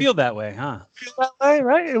 It could feel that way, huh? Feel that way,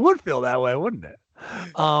 right? It would feel that way, wouldn't it?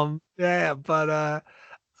 Yeah, but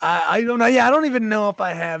I don't know. Yeah, I don't even know if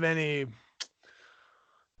I have any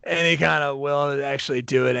kind of will to actually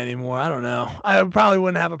do it anymore. I don't know. I probably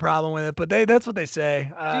wouldn't have a problem with it, but that's what they say.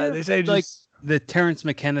 They say like the Terence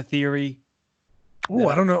McKenna theory. Oh,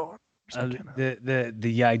 I don't know.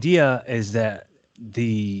 The idea is that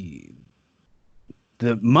the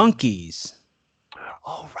monkeys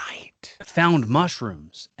found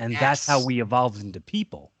mushrooms, and that's how we evolved into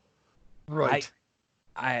people. Right.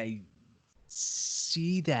 I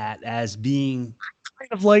see that as being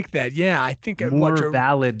kind of like that. Yeah, I think more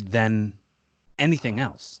valid than anything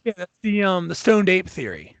else. Yeah, that's the stoned ape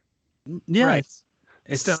theory. Yeah. Right.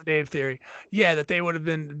 It's stoned ape theory. Yeah, that they would have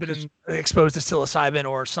been exposed to psilocybin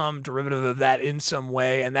or some derivative of that in some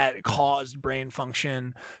way, and that caused brain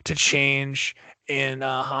function to change in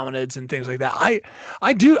hominids and things like that.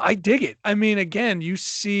 I dig it. I mean, again, you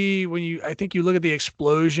see I think you look at the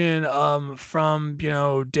explosion from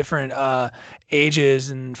different ages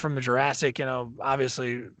and from the Jurassic,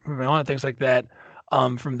 obviously moving on and things like that.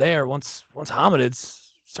 From there, once hominids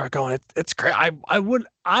start going. It's great.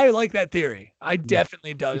 I like that theory. I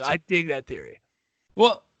definitely do. I dig that theory.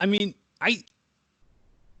 Well, I mean,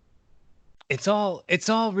 it's all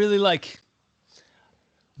really like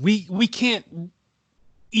we can't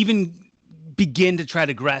even begin to try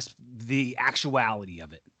to grasp the actuality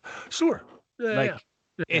of it. Sure.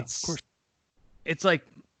 It's like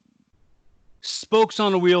spokes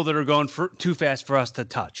on a wheel that are going too fast for us to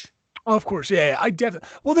touch. Oh, of course. Yeah. I definitely.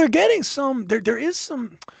 Well, they're getting some. There is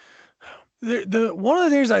some. The one of the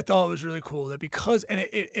things I thought was really cool that because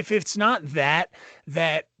if it's not that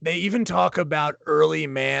they even talk about early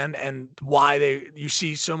man and why you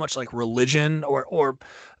see so much like religion or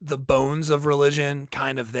the bones of religion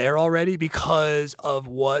kind of there already because of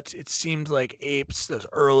what it seemed like apes,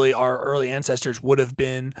 our early ancestors would have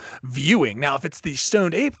been viewing. Now, if it's the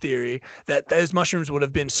stoned ape theory that those mushrooms would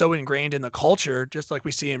have been so ingrained in the culture, just like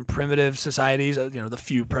we see in primitive societies, the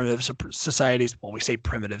few primitive societies. Well, we say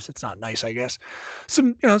primitives, it's not nice, I guess.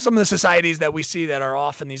 Some of the societies that we see that are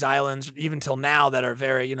off in these islands, even till now, that are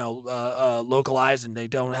very localized and they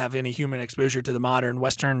don't have any human exposure to the modern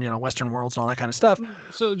Western worlds and all that kind of stuff.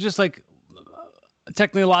 So just like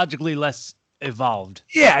technologically less evolved.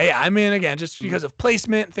 Yeah. I mean, again, just because of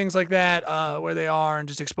placement, things like that, where they are, and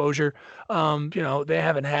just exposure, they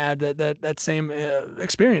haven't had that same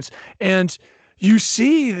experience. And you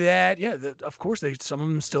see that, of course, some of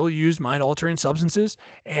them still use mind-altering substances,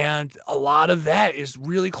 and a lot of that is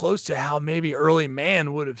really close to how maybe early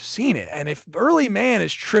man would have seen it. And if early man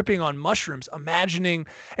is tripping on mushrooms, imagining,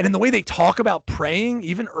 and in the way they talk about praying,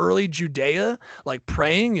 even early Judea, like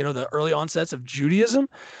praying, the early onsets of Judaism,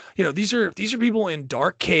 these are people in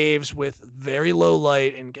dark caves with very low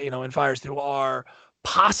light and in fires who are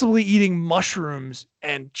possibly eating mushrooms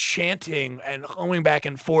and chanting and going back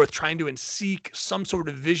and forth, trying to seek some sort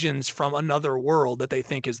of visions from another world that they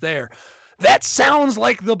think is there. That sounds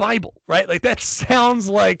like the Bible, right? Like that sounds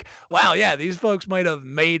like, wow, yeah, these folks might have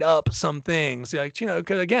made up some things, like,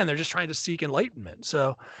 because again, they're just trying to seek enlightenment.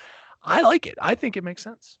 So I like it. I think it makes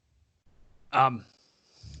sense.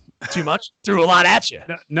 Too much? Threw a lot at you.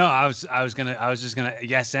 No, I was just gonna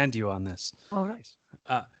yes and you on this. Oh, nice.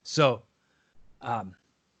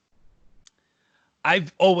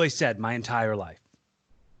 I've always said my entire life,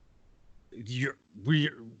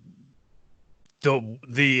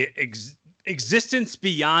 existence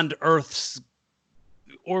beyond Earth's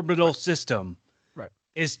orbital system, right,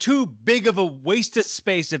 is too big of a waste of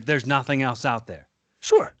space if there's nothing else out there.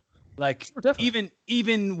 Sure. Like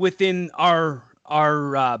even within our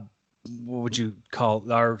what would you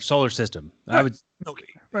call our solar system? Right. I would.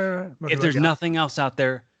 Right. If there's nothing else out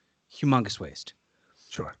there, humongous waste.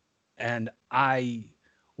 Sure. And I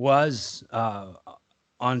was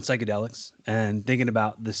on psychedelics and thinking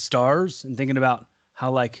about the stars and thinking about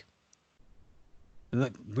how like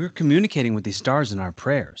we're communicating with these stars in our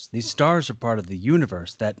prayers. These stars are part of the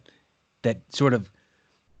universe that sort of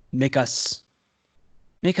make us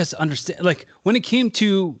understand. Like when it came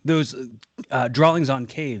to those drawings on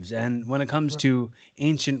caves, and when it comes to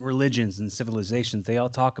ancient religions and civilizations, they all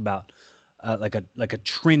talk about like a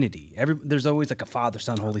trinity. There's always like a Father,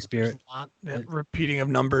 Son, Holy Spirit. Repeating of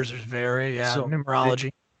numbers is very so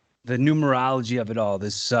numerology. The numerology of it all.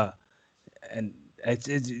 This and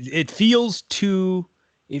it feels too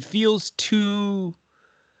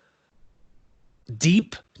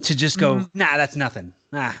deep to just go. Nah, that's nothing.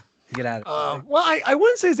 Get out of it. Well, I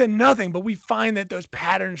wouldn't say it's nothing, but we find that those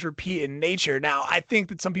patterns repeat in nature. Now, I think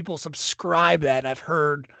that some people subscribe that. I've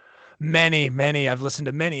heard many, I've listened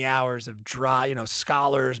to many hours of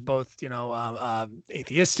scholars, both,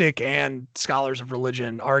 atheistic and scholars of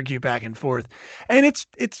religion argue back and forth. And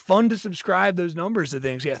it's fun to subscribe those numbers to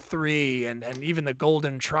things. Yeah. 3 and even the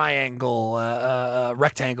golden triangle,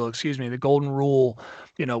 rectangle, the golden rule.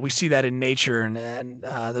 We see that in nature, and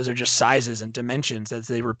those are just sizes and dimensions as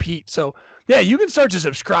they repeat. So yeah, you can start to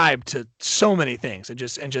subscribe to so many things and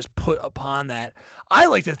just put upon that. I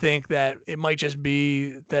like to think that it might just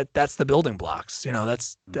be that's the building blocks.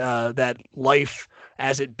 That's that life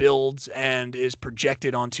as it builds and is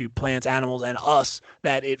projected onto plants, animals, and us,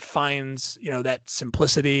 that it finds, that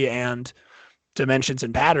simplicity and dimensions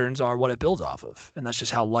and patterns are what it builds off of. And that's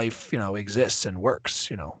just how life, exists and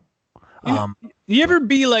works, You ever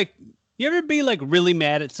be like really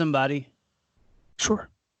mad at somebody? Sure.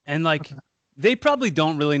 And like they probably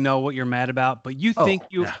don't really know what you're mad about, but you think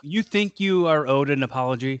you are owed an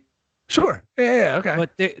apology. Sure. Yeah. Okay.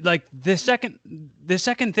 But the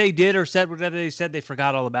second they did or said whatever they said, they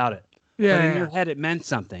forgot all about it. Yeah. But in your head, it meant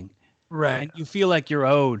something. Right. And you feel like you're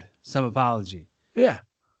owed some apology. Yeah.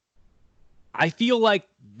 I feel like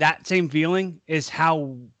that same feeling is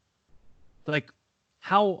how, like,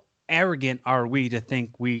 how arrogant are we to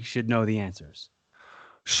think we should know the answers?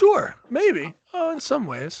 Sure, maybe. Oh, in some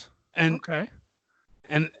ways. And okay.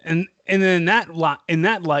 And in that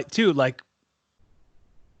light too, like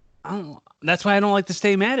that's why I don't like to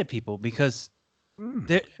stay mad at people, because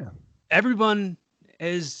everyone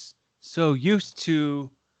is so used to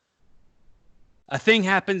a thing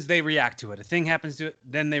happens, they react to it. A thing happens to it,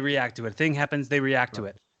 then they react to it. A thing happens, they react to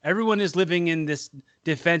it. Everyone is living in this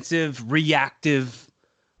defensive, reactive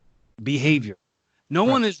behavior. No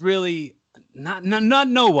one is really not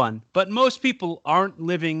no one, but most people aren't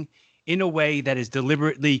living in a way that is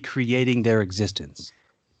deliberately creating their existence.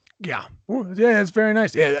 Yeah. Ooh, yeah, it's very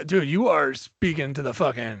nice. Yeah, dude, you are speaking to the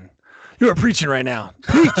fucking, you are preaching right now.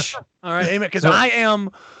 Preach. All right, amen. Because I am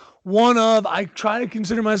I try to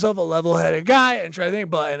consider myself a level-headed guy and try to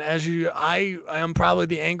think, I am probably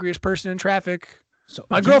the angriest person in traffic. So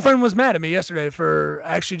my girlfriend was mad at me yesterday for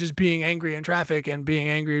actually just being angry in traffic and being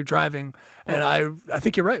angry driving. And I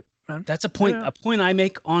think you're right, man. That's a point I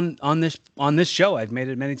make on this show. I've made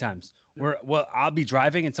it many times where, I'll be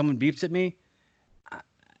driving and someone beeps at me,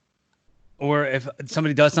 or if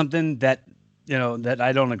somebody does something that, that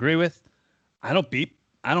I don't agree with, I don't beep.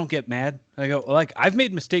 I don't get mad. I go, like, I've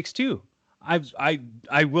made mistakes too. I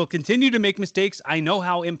will continue to make mistakes. I know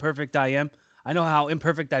how imperfect I am. I know how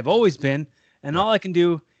imperfect I've always been. And all I can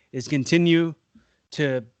do is continue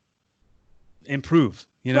to improve.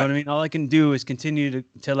 You know what I mean? All I can do is continue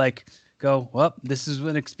to like go, well, this is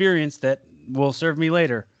an experience that will serve me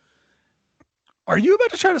later. Are you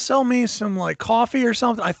about to try to sell me some like coffee or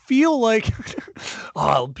something? I feel like,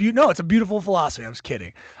 it's a beautiful philosophy. I'm just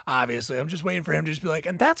kidding. Obviously, I'm just waiting for him to just be like,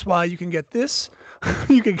 and that's why you can get this.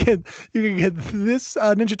 you can get this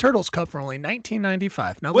Ninja Turtles cup for only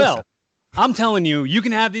 $19.95. Now, listen. I'm telling you, you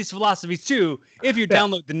can have these philosophies too if you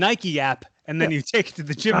download the Nike app and then you take it to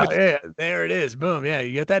the gym. Yeah, there it is. Boom. Yeah,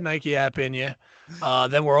 you get that Nike app in you.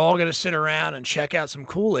 Then we're all gonna sit around and check out some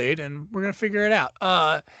Kool-Aid, and we're gonna figure it out.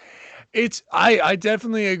 I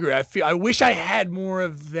definitely agree. I wish I had more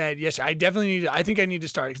of that. Yes, I think I need to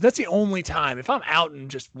start, because that's the only time, if I'm out and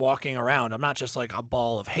just walking around, I'm not just like a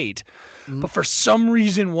ball of hate. But for some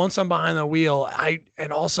reason, once I'm behind the wheel, I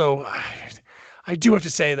do have to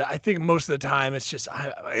say that I think most of the time it's just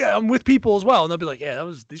I'm with people as well, and they'll be like,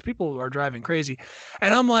 "Yeah, these people are driving crazy,"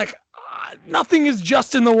 and I'm like, nothing is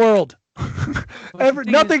just in the world.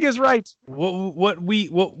 Nothing is right. What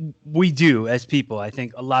we do as people, I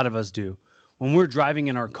think a lot of us do, when we're driving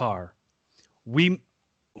in our car, we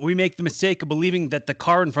make the mistake of believing that the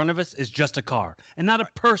car in front of us is just a car and not a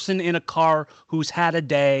person in a car who's had a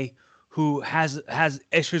day, who has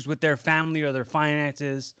issues with their family or their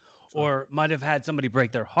finances, or might have had somebody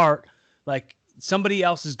break their heart. Like, somebody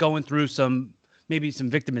else is going through maybe some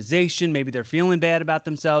victimization. Maybe they're feeling bad about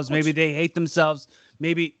themselves. Maybe they hate themselves.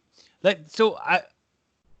 Maybe so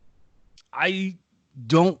I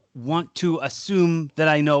don't want to assume that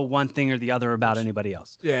I know one thing or the other about anybody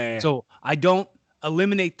else. Yeah. So I don't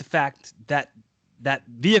eliminate the fact that that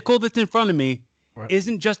vehicle that's in front of me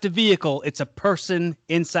isn't just a vehicle. It's a person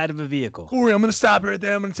inside of a vehicle. Corey, I'm going to stop right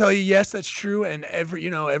there. I'm going to tell you, yes, that's true. And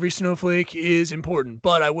every snowflake is important.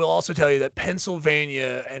 But I will also tell you that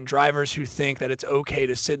Pennsylvania and drivers who think that it's okay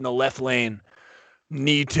to sit in the left lane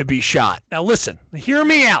need to be shot. Now, listen, hear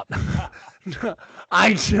me out.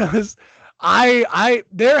 I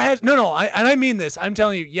mean this. I'm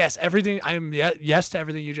telling you, yes, yes to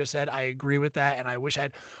everything you just said. I agree with that. And I wish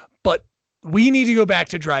but we need to go back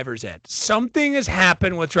to driver's ed. Something has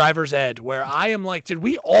happened with driver's ed where I am like, did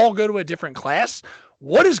we all go to a different class?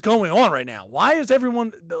 What is going on right now? Why is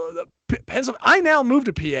everyone I now moved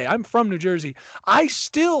to PA. I'm from New Jersey. I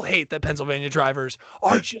still hate that Pennsylvania drivers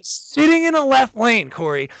are just sitting in a left lane,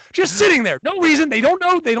 Corey. Just sitting there. No reason. They don't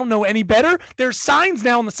know any better. There's signs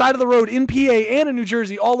now on the side of the road in PA and in New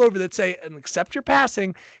Jersey all over that say, and accept your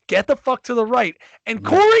passing, get the fuck to the right. And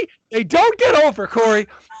Corey, they don't get over, Corey.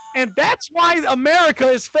 And that's why America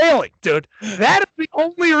is failing, dude. That is the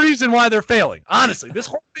only reason why they're failing. Honestly, this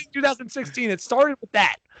whole thing, 2016, it started with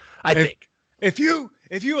that, I think. If you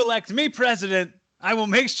elect me president, I will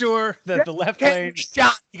make sure that the left lane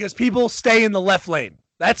shot, because people stay in the left lane.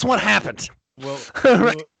 That's what happened.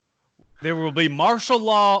 There will be martial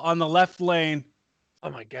law on the left lane. Oh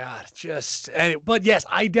my God! But yes,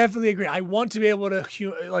 I definitely agree. I want to be able to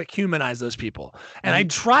humanize those people, and I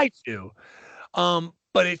try to.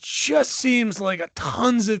 But it just seems like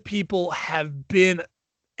tons of people have been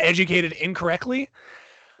educated incorrectly.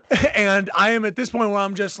 And I am at this point where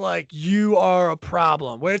I'm just like, you are a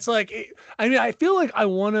problem. Where it's like, I mean, I feel like I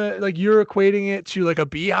want to, like, you're equating it to like a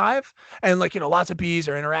beehive, and like, lots of bees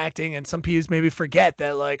are interacting, and some bees maybe forget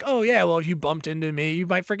that, like, oh yeah, well, if you bumped into me, you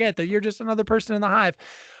might forget that you're just another person in the hive.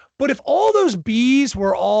 But if all those bees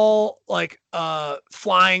were all like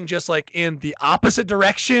flying just like in the opposite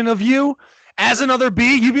direction of you as another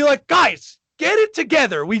bee, you'd be like, guys, get it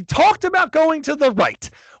together. We talked about going to the right.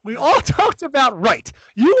 We all talked about right.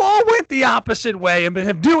 You all went the opposite way and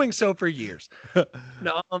been doing so for years.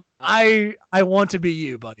 No, I want to be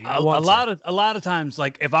you, buddy. A lot of times,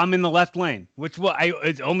 like if I'm in the left lane,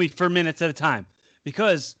 it's only for minutes at a time,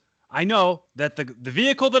 because I know that the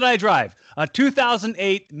vehicle that I drive, a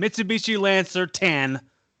 2008 Mitsubishi Lancer tan,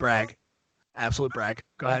 brag, absolute brag.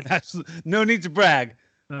 Go ahead. No need to brag.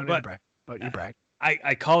 No need to brag, but you brag.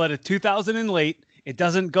 I call it a 2008. It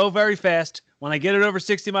doesn't go very fast. When I get it over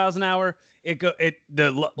 60 miles an hour,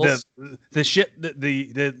 the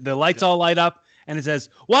lights all light up and it says,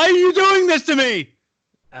 "Why are you doing this to me?"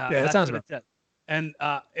 Yeah, that sounds right. And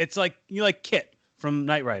it's like Kit from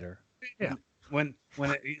Knight Rider. Yeah.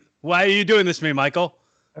 Why are you doing this to me, Michael?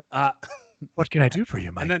 What can I do for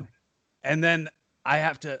you, Michael? And then I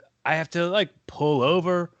have to like pull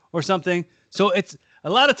over or something. So it's a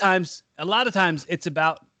lot of times it's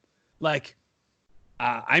about like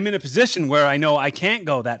I'm in a position where I know I can't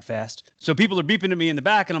go that fast. So people are beeping at me in the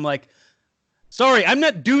back and I'm like, sorry, I'm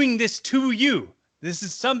not doing this to you. This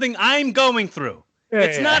is something I'm going through.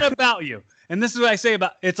 It's not about you. And this is what I say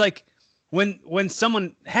about, it's like when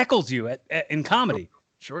someone heckles you in comedy.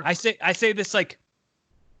 Sure. I say this like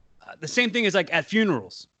the same thing as like at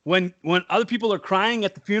funerals. When other people are crying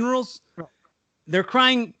at the funerals, they're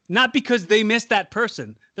crying not because they missed that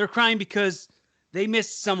person. They're crying because they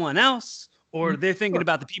missed someone else, or they're thinking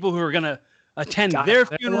about the people who are going to attend their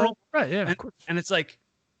funeral. Right. Yeah. And it's like,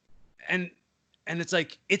 and it's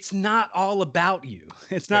like, it's not all about you.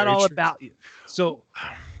 It's not all about you. So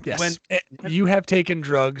yes, when you have taken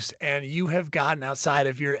drugs and you have gotten outside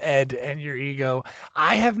of your ed and your ego,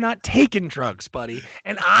 I have not taken drugs, buddy.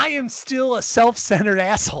 And I am still a self-centered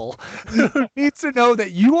asshole who needs to know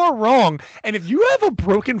that you are wrong. And if you have a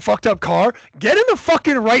broken, fucked up car, get in the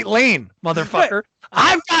fucking right lane, motherfucker.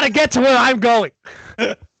 I've got to get to where I'm going.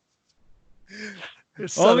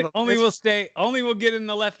 Only we'll get in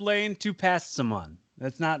the left lane to pass someone.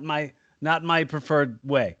 That's not my preferred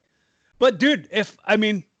way. But dude, if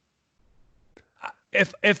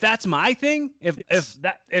that's my thing, if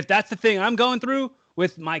that's the thing I'm going through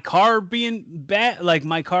with my car being bad, like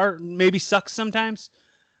my car maybe sucks sometimes,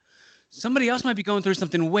 somebody else might be going through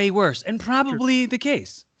something way worse, and probably the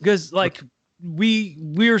case, because like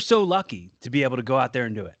we're so lucky to be able to go out there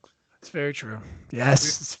and do it. It's very true.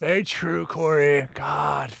 Yes, it's very true, Corey.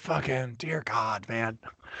 God, fucking dear God, man.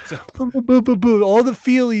 So, all the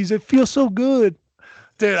feelies, it feels so good,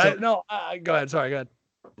 dude. Go ahead. Sorry, go ahead.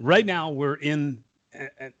 Right now, we're in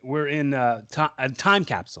a time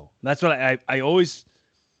capsule. That's what I always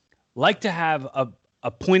like to have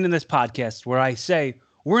a point in this podcast where I say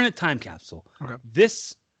we're in a time capsule. Okay.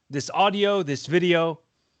 This audio, this video,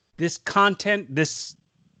 this content, this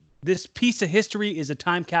piece of history is a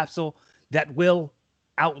time capsule that will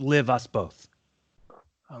outlive us both.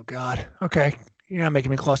 Oh God. Okay. You're not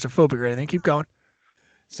making me claustrophobic or anything. Keep going.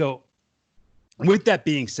 So with that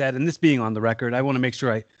being said, and this being on the record, I want to make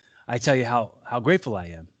sure I tell you how grateful I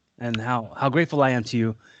am, and how grateful I am to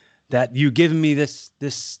you that you've given me this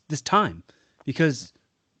time, because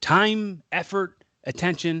time, effort,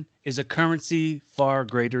 attention is a currency far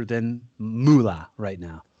greater than moolah right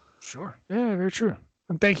now. Sure. Yeah, very true.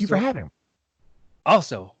 And thank you for having me.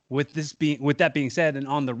 Also, with that being said, and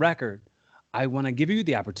on the record, I want to give you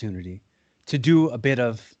the opportunity to do a bit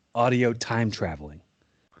of audio time traveling.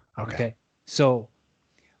 Okay. So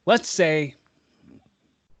let's say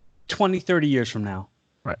 20, 30 years from now,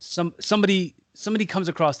 right? Somebody comes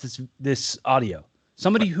across this audio.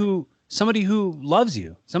 Somebody who loves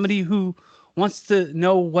you. Somebody who wants to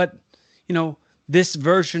know what, this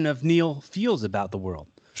version of Neil feels about the world.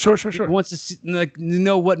 Sure. Wants to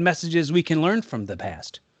know what messages we can learn from the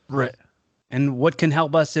past. Right. And what can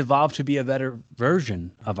help us evolve to be a better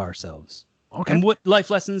version of ourselves. Okay. And what life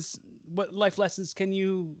lessons can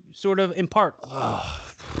you sort of impart?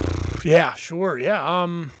 Yeah, sure. Yeah.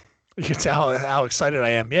 You can tell how excited I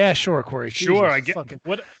am. Yeah, sure, Corey. Sure, Jesus, I get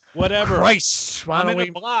whatever. Christ, I'm in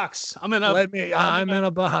a box. I'm in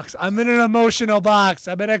a box. I'm in an emotional box.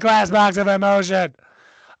 I'm in a glass box of emotion.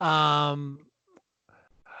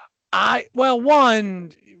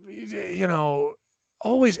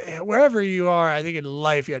 Always, wherever you are, I think in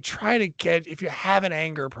life, try to get, if you have an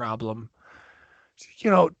anger problem,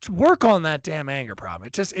 to work on that damn anger problem.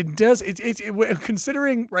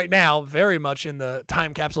 Considering right now, very much in the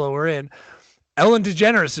time capsule that we're in, Ellen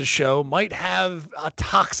DeGeneres' show might have a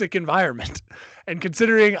toxic environment. And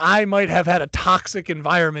considering I might have had a toxic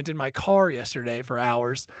environment in my car yesterday for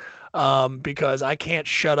hours, because I can't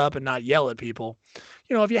shut up and not yell at people.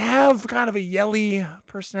 If you have kind of a yelly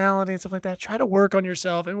personality and stuff like that, try to work on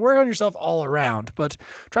yourself and work on yourself all around, but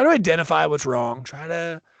try to identify what's wrong. Try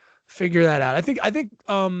to figure that out. I think,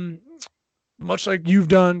 much like you've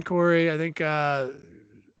done, Corey, I think,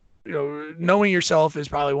 knowing yourself is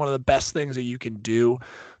probably one of the best things that you can do.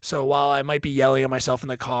 So while I might be yelling at myself in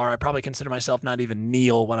the car, I probably consider myself not even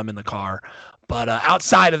kneel when I'm in the car. But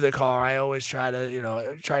outside of the car, I always try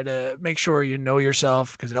to make sure you know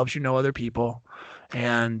yourself, because it helps you know other people.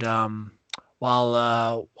 And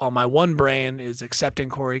while my one brain is accepting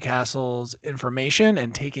Corey Castle's information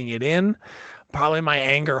and taking it in, probably my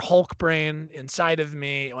anger Hulk brain inside of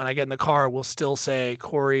me, when I get in the car, will still say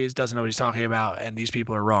Corey doesn't know what he's talking about, and these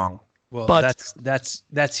people are wrong. Well, but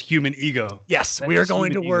that's human ego. Yes, we are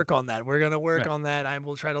going to work on that. We're going to work on that. I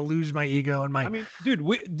will try to lose my ego and my. I mean, dude,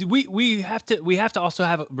 we have to also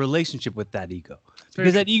have a relationship with that ego,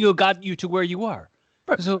 because that ego got you to where you are.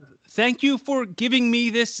 Right. So thank you for giving me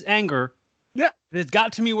this anger. Yeah, it's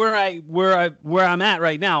got to me where I'm at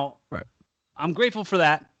right now. Right. I'm grateful for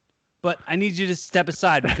that, but I need you to step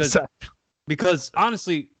aside because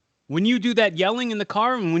honestly, when you do that yelling in the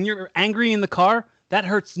car and when you're angry in the car, that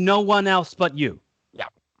hurts no one else but you. Yeah.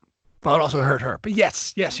 But it also hurt her. But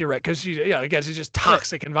yes, you're right. Because I guess it's just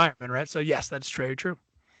toxic environment, right? So yes, that's very true.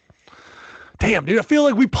 Damn, dude, I feel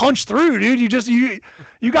like we punched through, dude. You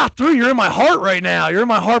got through. You're in my heart right now. You're in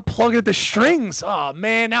my heart plugged at the strings. Oh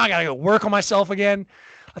man, now I gotta go work on myself again.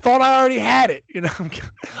 I thought I already had it. I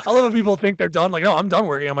love when people think they're done. Like, no, I'm done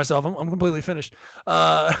working on myself. I'm completely finished.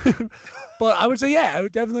 But I would say, yeah, I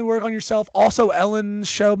would definitely work on yourself. Also, Ellen's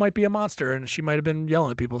show might be a monster, and she might have been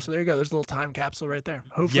yelling at people. So there you go. There's a little time capsule right there.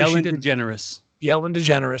 Hopefully, Ellen DeGeneres. Ellen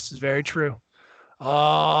DeGeneres is very true.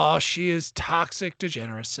 Oh, she is toxic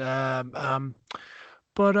DeGeneres.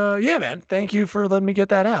 But yeah, man, thank you for letting me get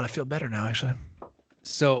that out. I feel better now, actually.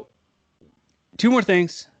 So, two more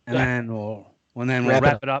things, and then we'll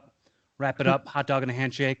wrap it up. Wrap it up. Hot dog and a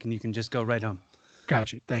handshake, and you can just go right home.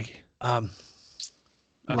 Got you. Thank you.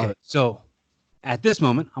 Okay. So, at this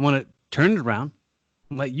moment, I want to turn it around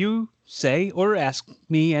and let you say or ask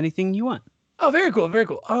me anything you want. Oh, very cool. Very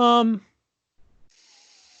cool.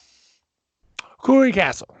 Corey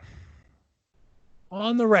Castle.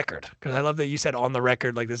 On the record, because I love that you said on the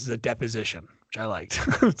record like this is a deposition, which I liked.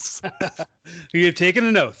 You've taken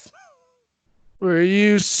an oath. Were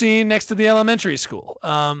you seen next to the elementary school?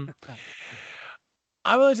 I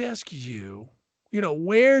would like to ask you,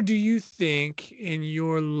 where do you think in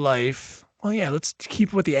your life, well, yeah, let's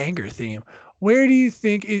keep with the anger theme. Where do you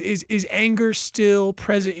think is anger still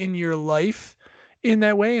present in your life in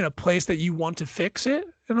that way, in a place that you want to fix it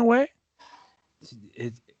in a way?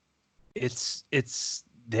 It's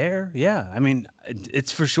there. Yeah. I mean,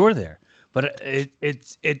 it's for sure there, but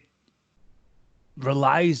it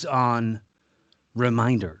relies on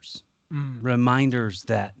reminders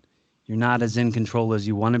that you're not as in control as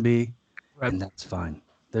you want to be. Right. And that's fine.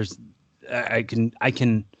 I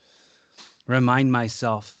can remind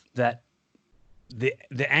myself that the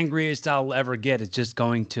angriest I'll ever get is just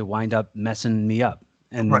going to wind up messing me up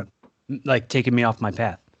and like taking me off my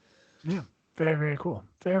path. Yeah. Very, very cool.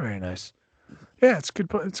 Very, very nice. Yeah, it's a good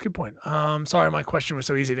point. It's a good point. Sorry, my question was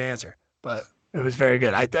so easy to answer, but it was very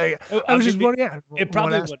good. I was just wondering. Yeah, it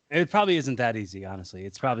probably isn't that easy, honestly.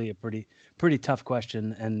 It's probably a pretty tough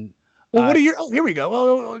question. And well, what are your? Oh, here we go.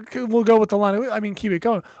 Well, we'll go with the line. I mean, keep it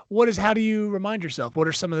going. How do you remind yourself? What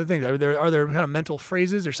are some of the things? Are there kind of mental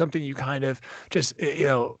phrases or something you kind of just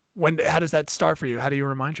how does that start for you? How do you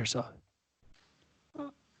remind yourself?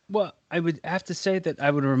 Well, I would have to say that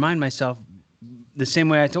I would remind myself the same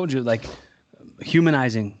way I told you, like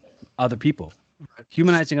humanizing other people,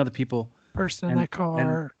 Person in that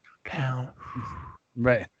car, town.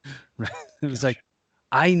 Right. It was like,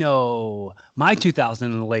 I know my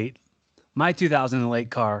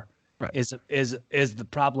 2008 car is the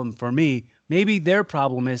problem for me. Maybe their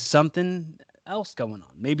problem is something else going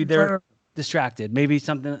on. Maybe they're distracted. Maybe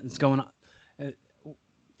something is going on.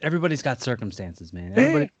 Everybody's got circumstances,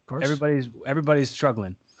 man. Everybody's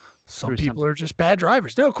struggling. Some people are just bad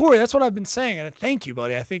drivers. No, Corey, that's what I've been saying. And thank you,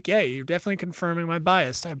 buddy. I think, yeah, you're definitely confirming my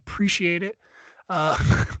bias. I appreciate it. Yeah,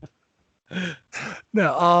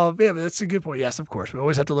 but that's a good point. Yes, of course. We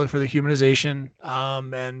always have to look for the humanization,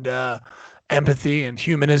 and empathy and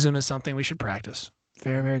humanism is something we should practice.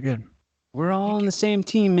 Very, very good. We're all on the same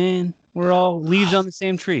team, man. We're all leaves on the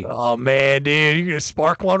same tree. Oh man, dude, you gonna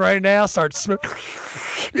spark one right now? Start smoking.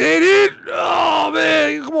 Yeah, dude. Oh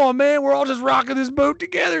man, come on, man. We're all just rocking this boat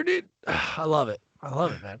together, dude. I love it. I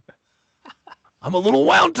love it, man. I'm a little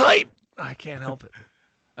wound tight. I can't help it.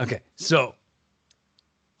 Okay, so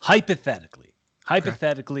hypothetically,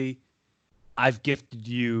 I've gifted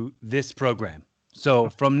you this program. So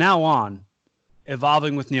from now on,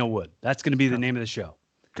 Evolving with Neil Wood. That's going to be the name of the show.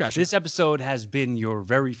 Gotcha. This episode has been your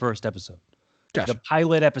very first episode. Gotcha. The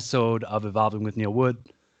pilot episode of Evolving with Neil Wood.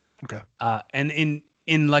 Okay. And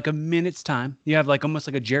in like a minute's time, you have like almost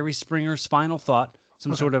like a Jerry Springer's final thought,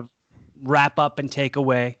 some sort of wrap up and take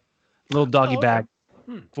away, little doggy bag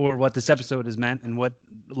for what this episode has meant and what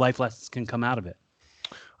life lessons can come out of it.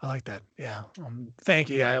 I like that. Yeah. Thank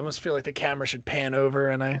you. I almost feel like the camera should pan over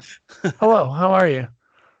and hello, how are you?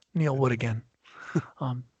 Neil Wood again.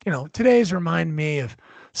 Today's remind me of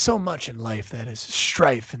so much in life that is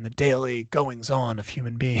strife in the daily goings on of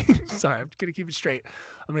human beings. Sorry, I'm going to keep it straight.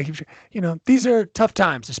 These are tough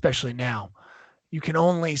times, especially now. You can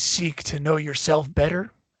only seek to know yourself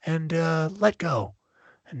better and let go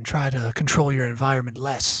and try to control your environment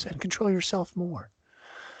less and control yourself more.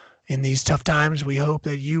 In these tough times, we hope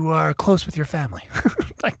that you are close with your family.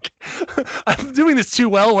 Like, I'm doing this too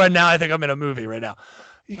well right now. I think I'm in a movie right now.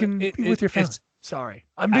 You can be with your family. Sorry,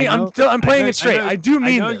 I'm playing it straight. I do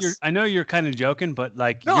mean this. I know you're kind of joking, but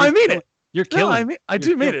like, no, I mean it. You're killing. No, I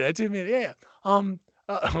do mean it. Yeah.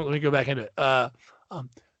 Let me go back into it.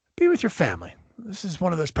 Be with your family. This is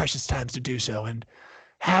one of those precious times to do so, and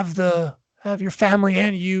have your family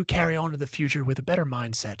and you carry on to the future with a better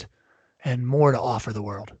mindset and more to offer the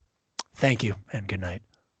world. Thank you and good night.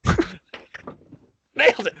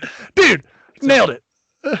 Nailed it, dude. Nailed it.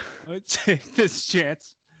 Let's take this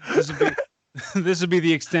chance. This would be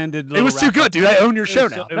the extended. It was too good, dude. I own your show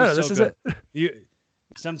now. No, this is it.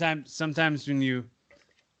 Sometimes when you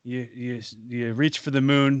reach for the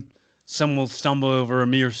moon, some will stumble over a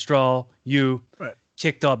mere straw. You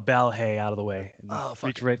kicked off ballet out of the way and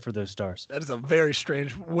reach right for those stars. That is a very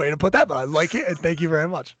strange way to put that, but I like it, and thank you very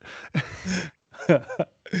much.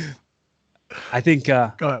 I think.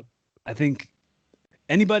 Go ahead. I think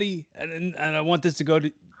anybody, and I want this to go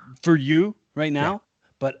for you right now,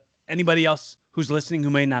 but anybody else who's listening who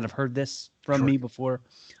may not have heard this from me before,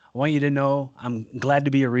 I want you to know I'm glad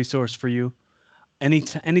to be a resource for you.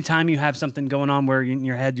 Anytime you have something going on where in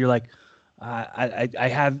your head you're like, I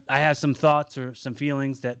have some thoughts or some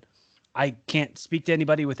feelings that I can't speak to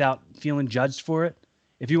anybody without feeling judged for it.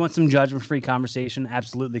 If you want some judgment-free conversation,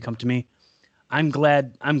 absolutely come to me. I'm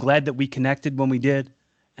glad that we connected when we did,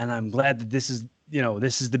 and I'm glad that this is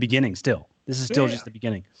the beginning still. This is still just the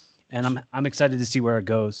beginning. And I'm excited to see where it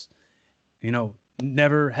goes.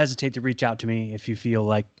 Never hesitate to reach out to me if you feel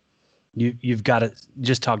like you've got to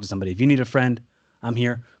just talk to somebody. If you need a friend, I'm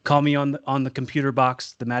here. Call me on the computer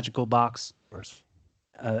box, the magical box,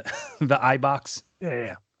 the iBox.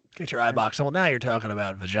 Yeah. Get your iBox. Well, now you're talking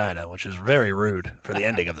about vagina, which is very rude for the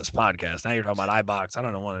ending of this podcast. Now you're talking about iBox. I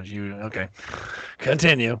don't know what you. Okay,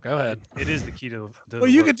 continue. Go ahead. It is the key to. Well,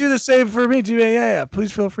 you could do the same for me too. Yeah.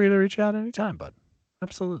 Please feel free to reach out anytime, bud.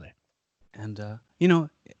 Absolutely. And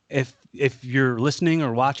if you're listening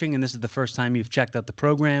or watching, and this is the first time you've checked out the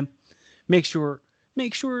program, make sure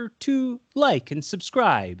to like and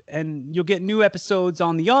subscribe, and you'll get new episodes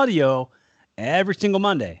on the audio every single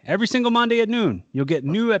Monday. Every single Monday at noon, you'll get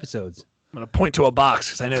new episodes. I'm gonna point to a box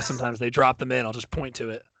because I know sometimes they drop them in. I'll just point to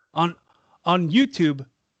it. On YouTube,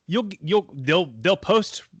 they'll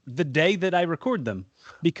post the day that I record them,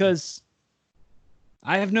 because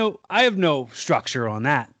I have no structure on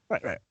that. Right.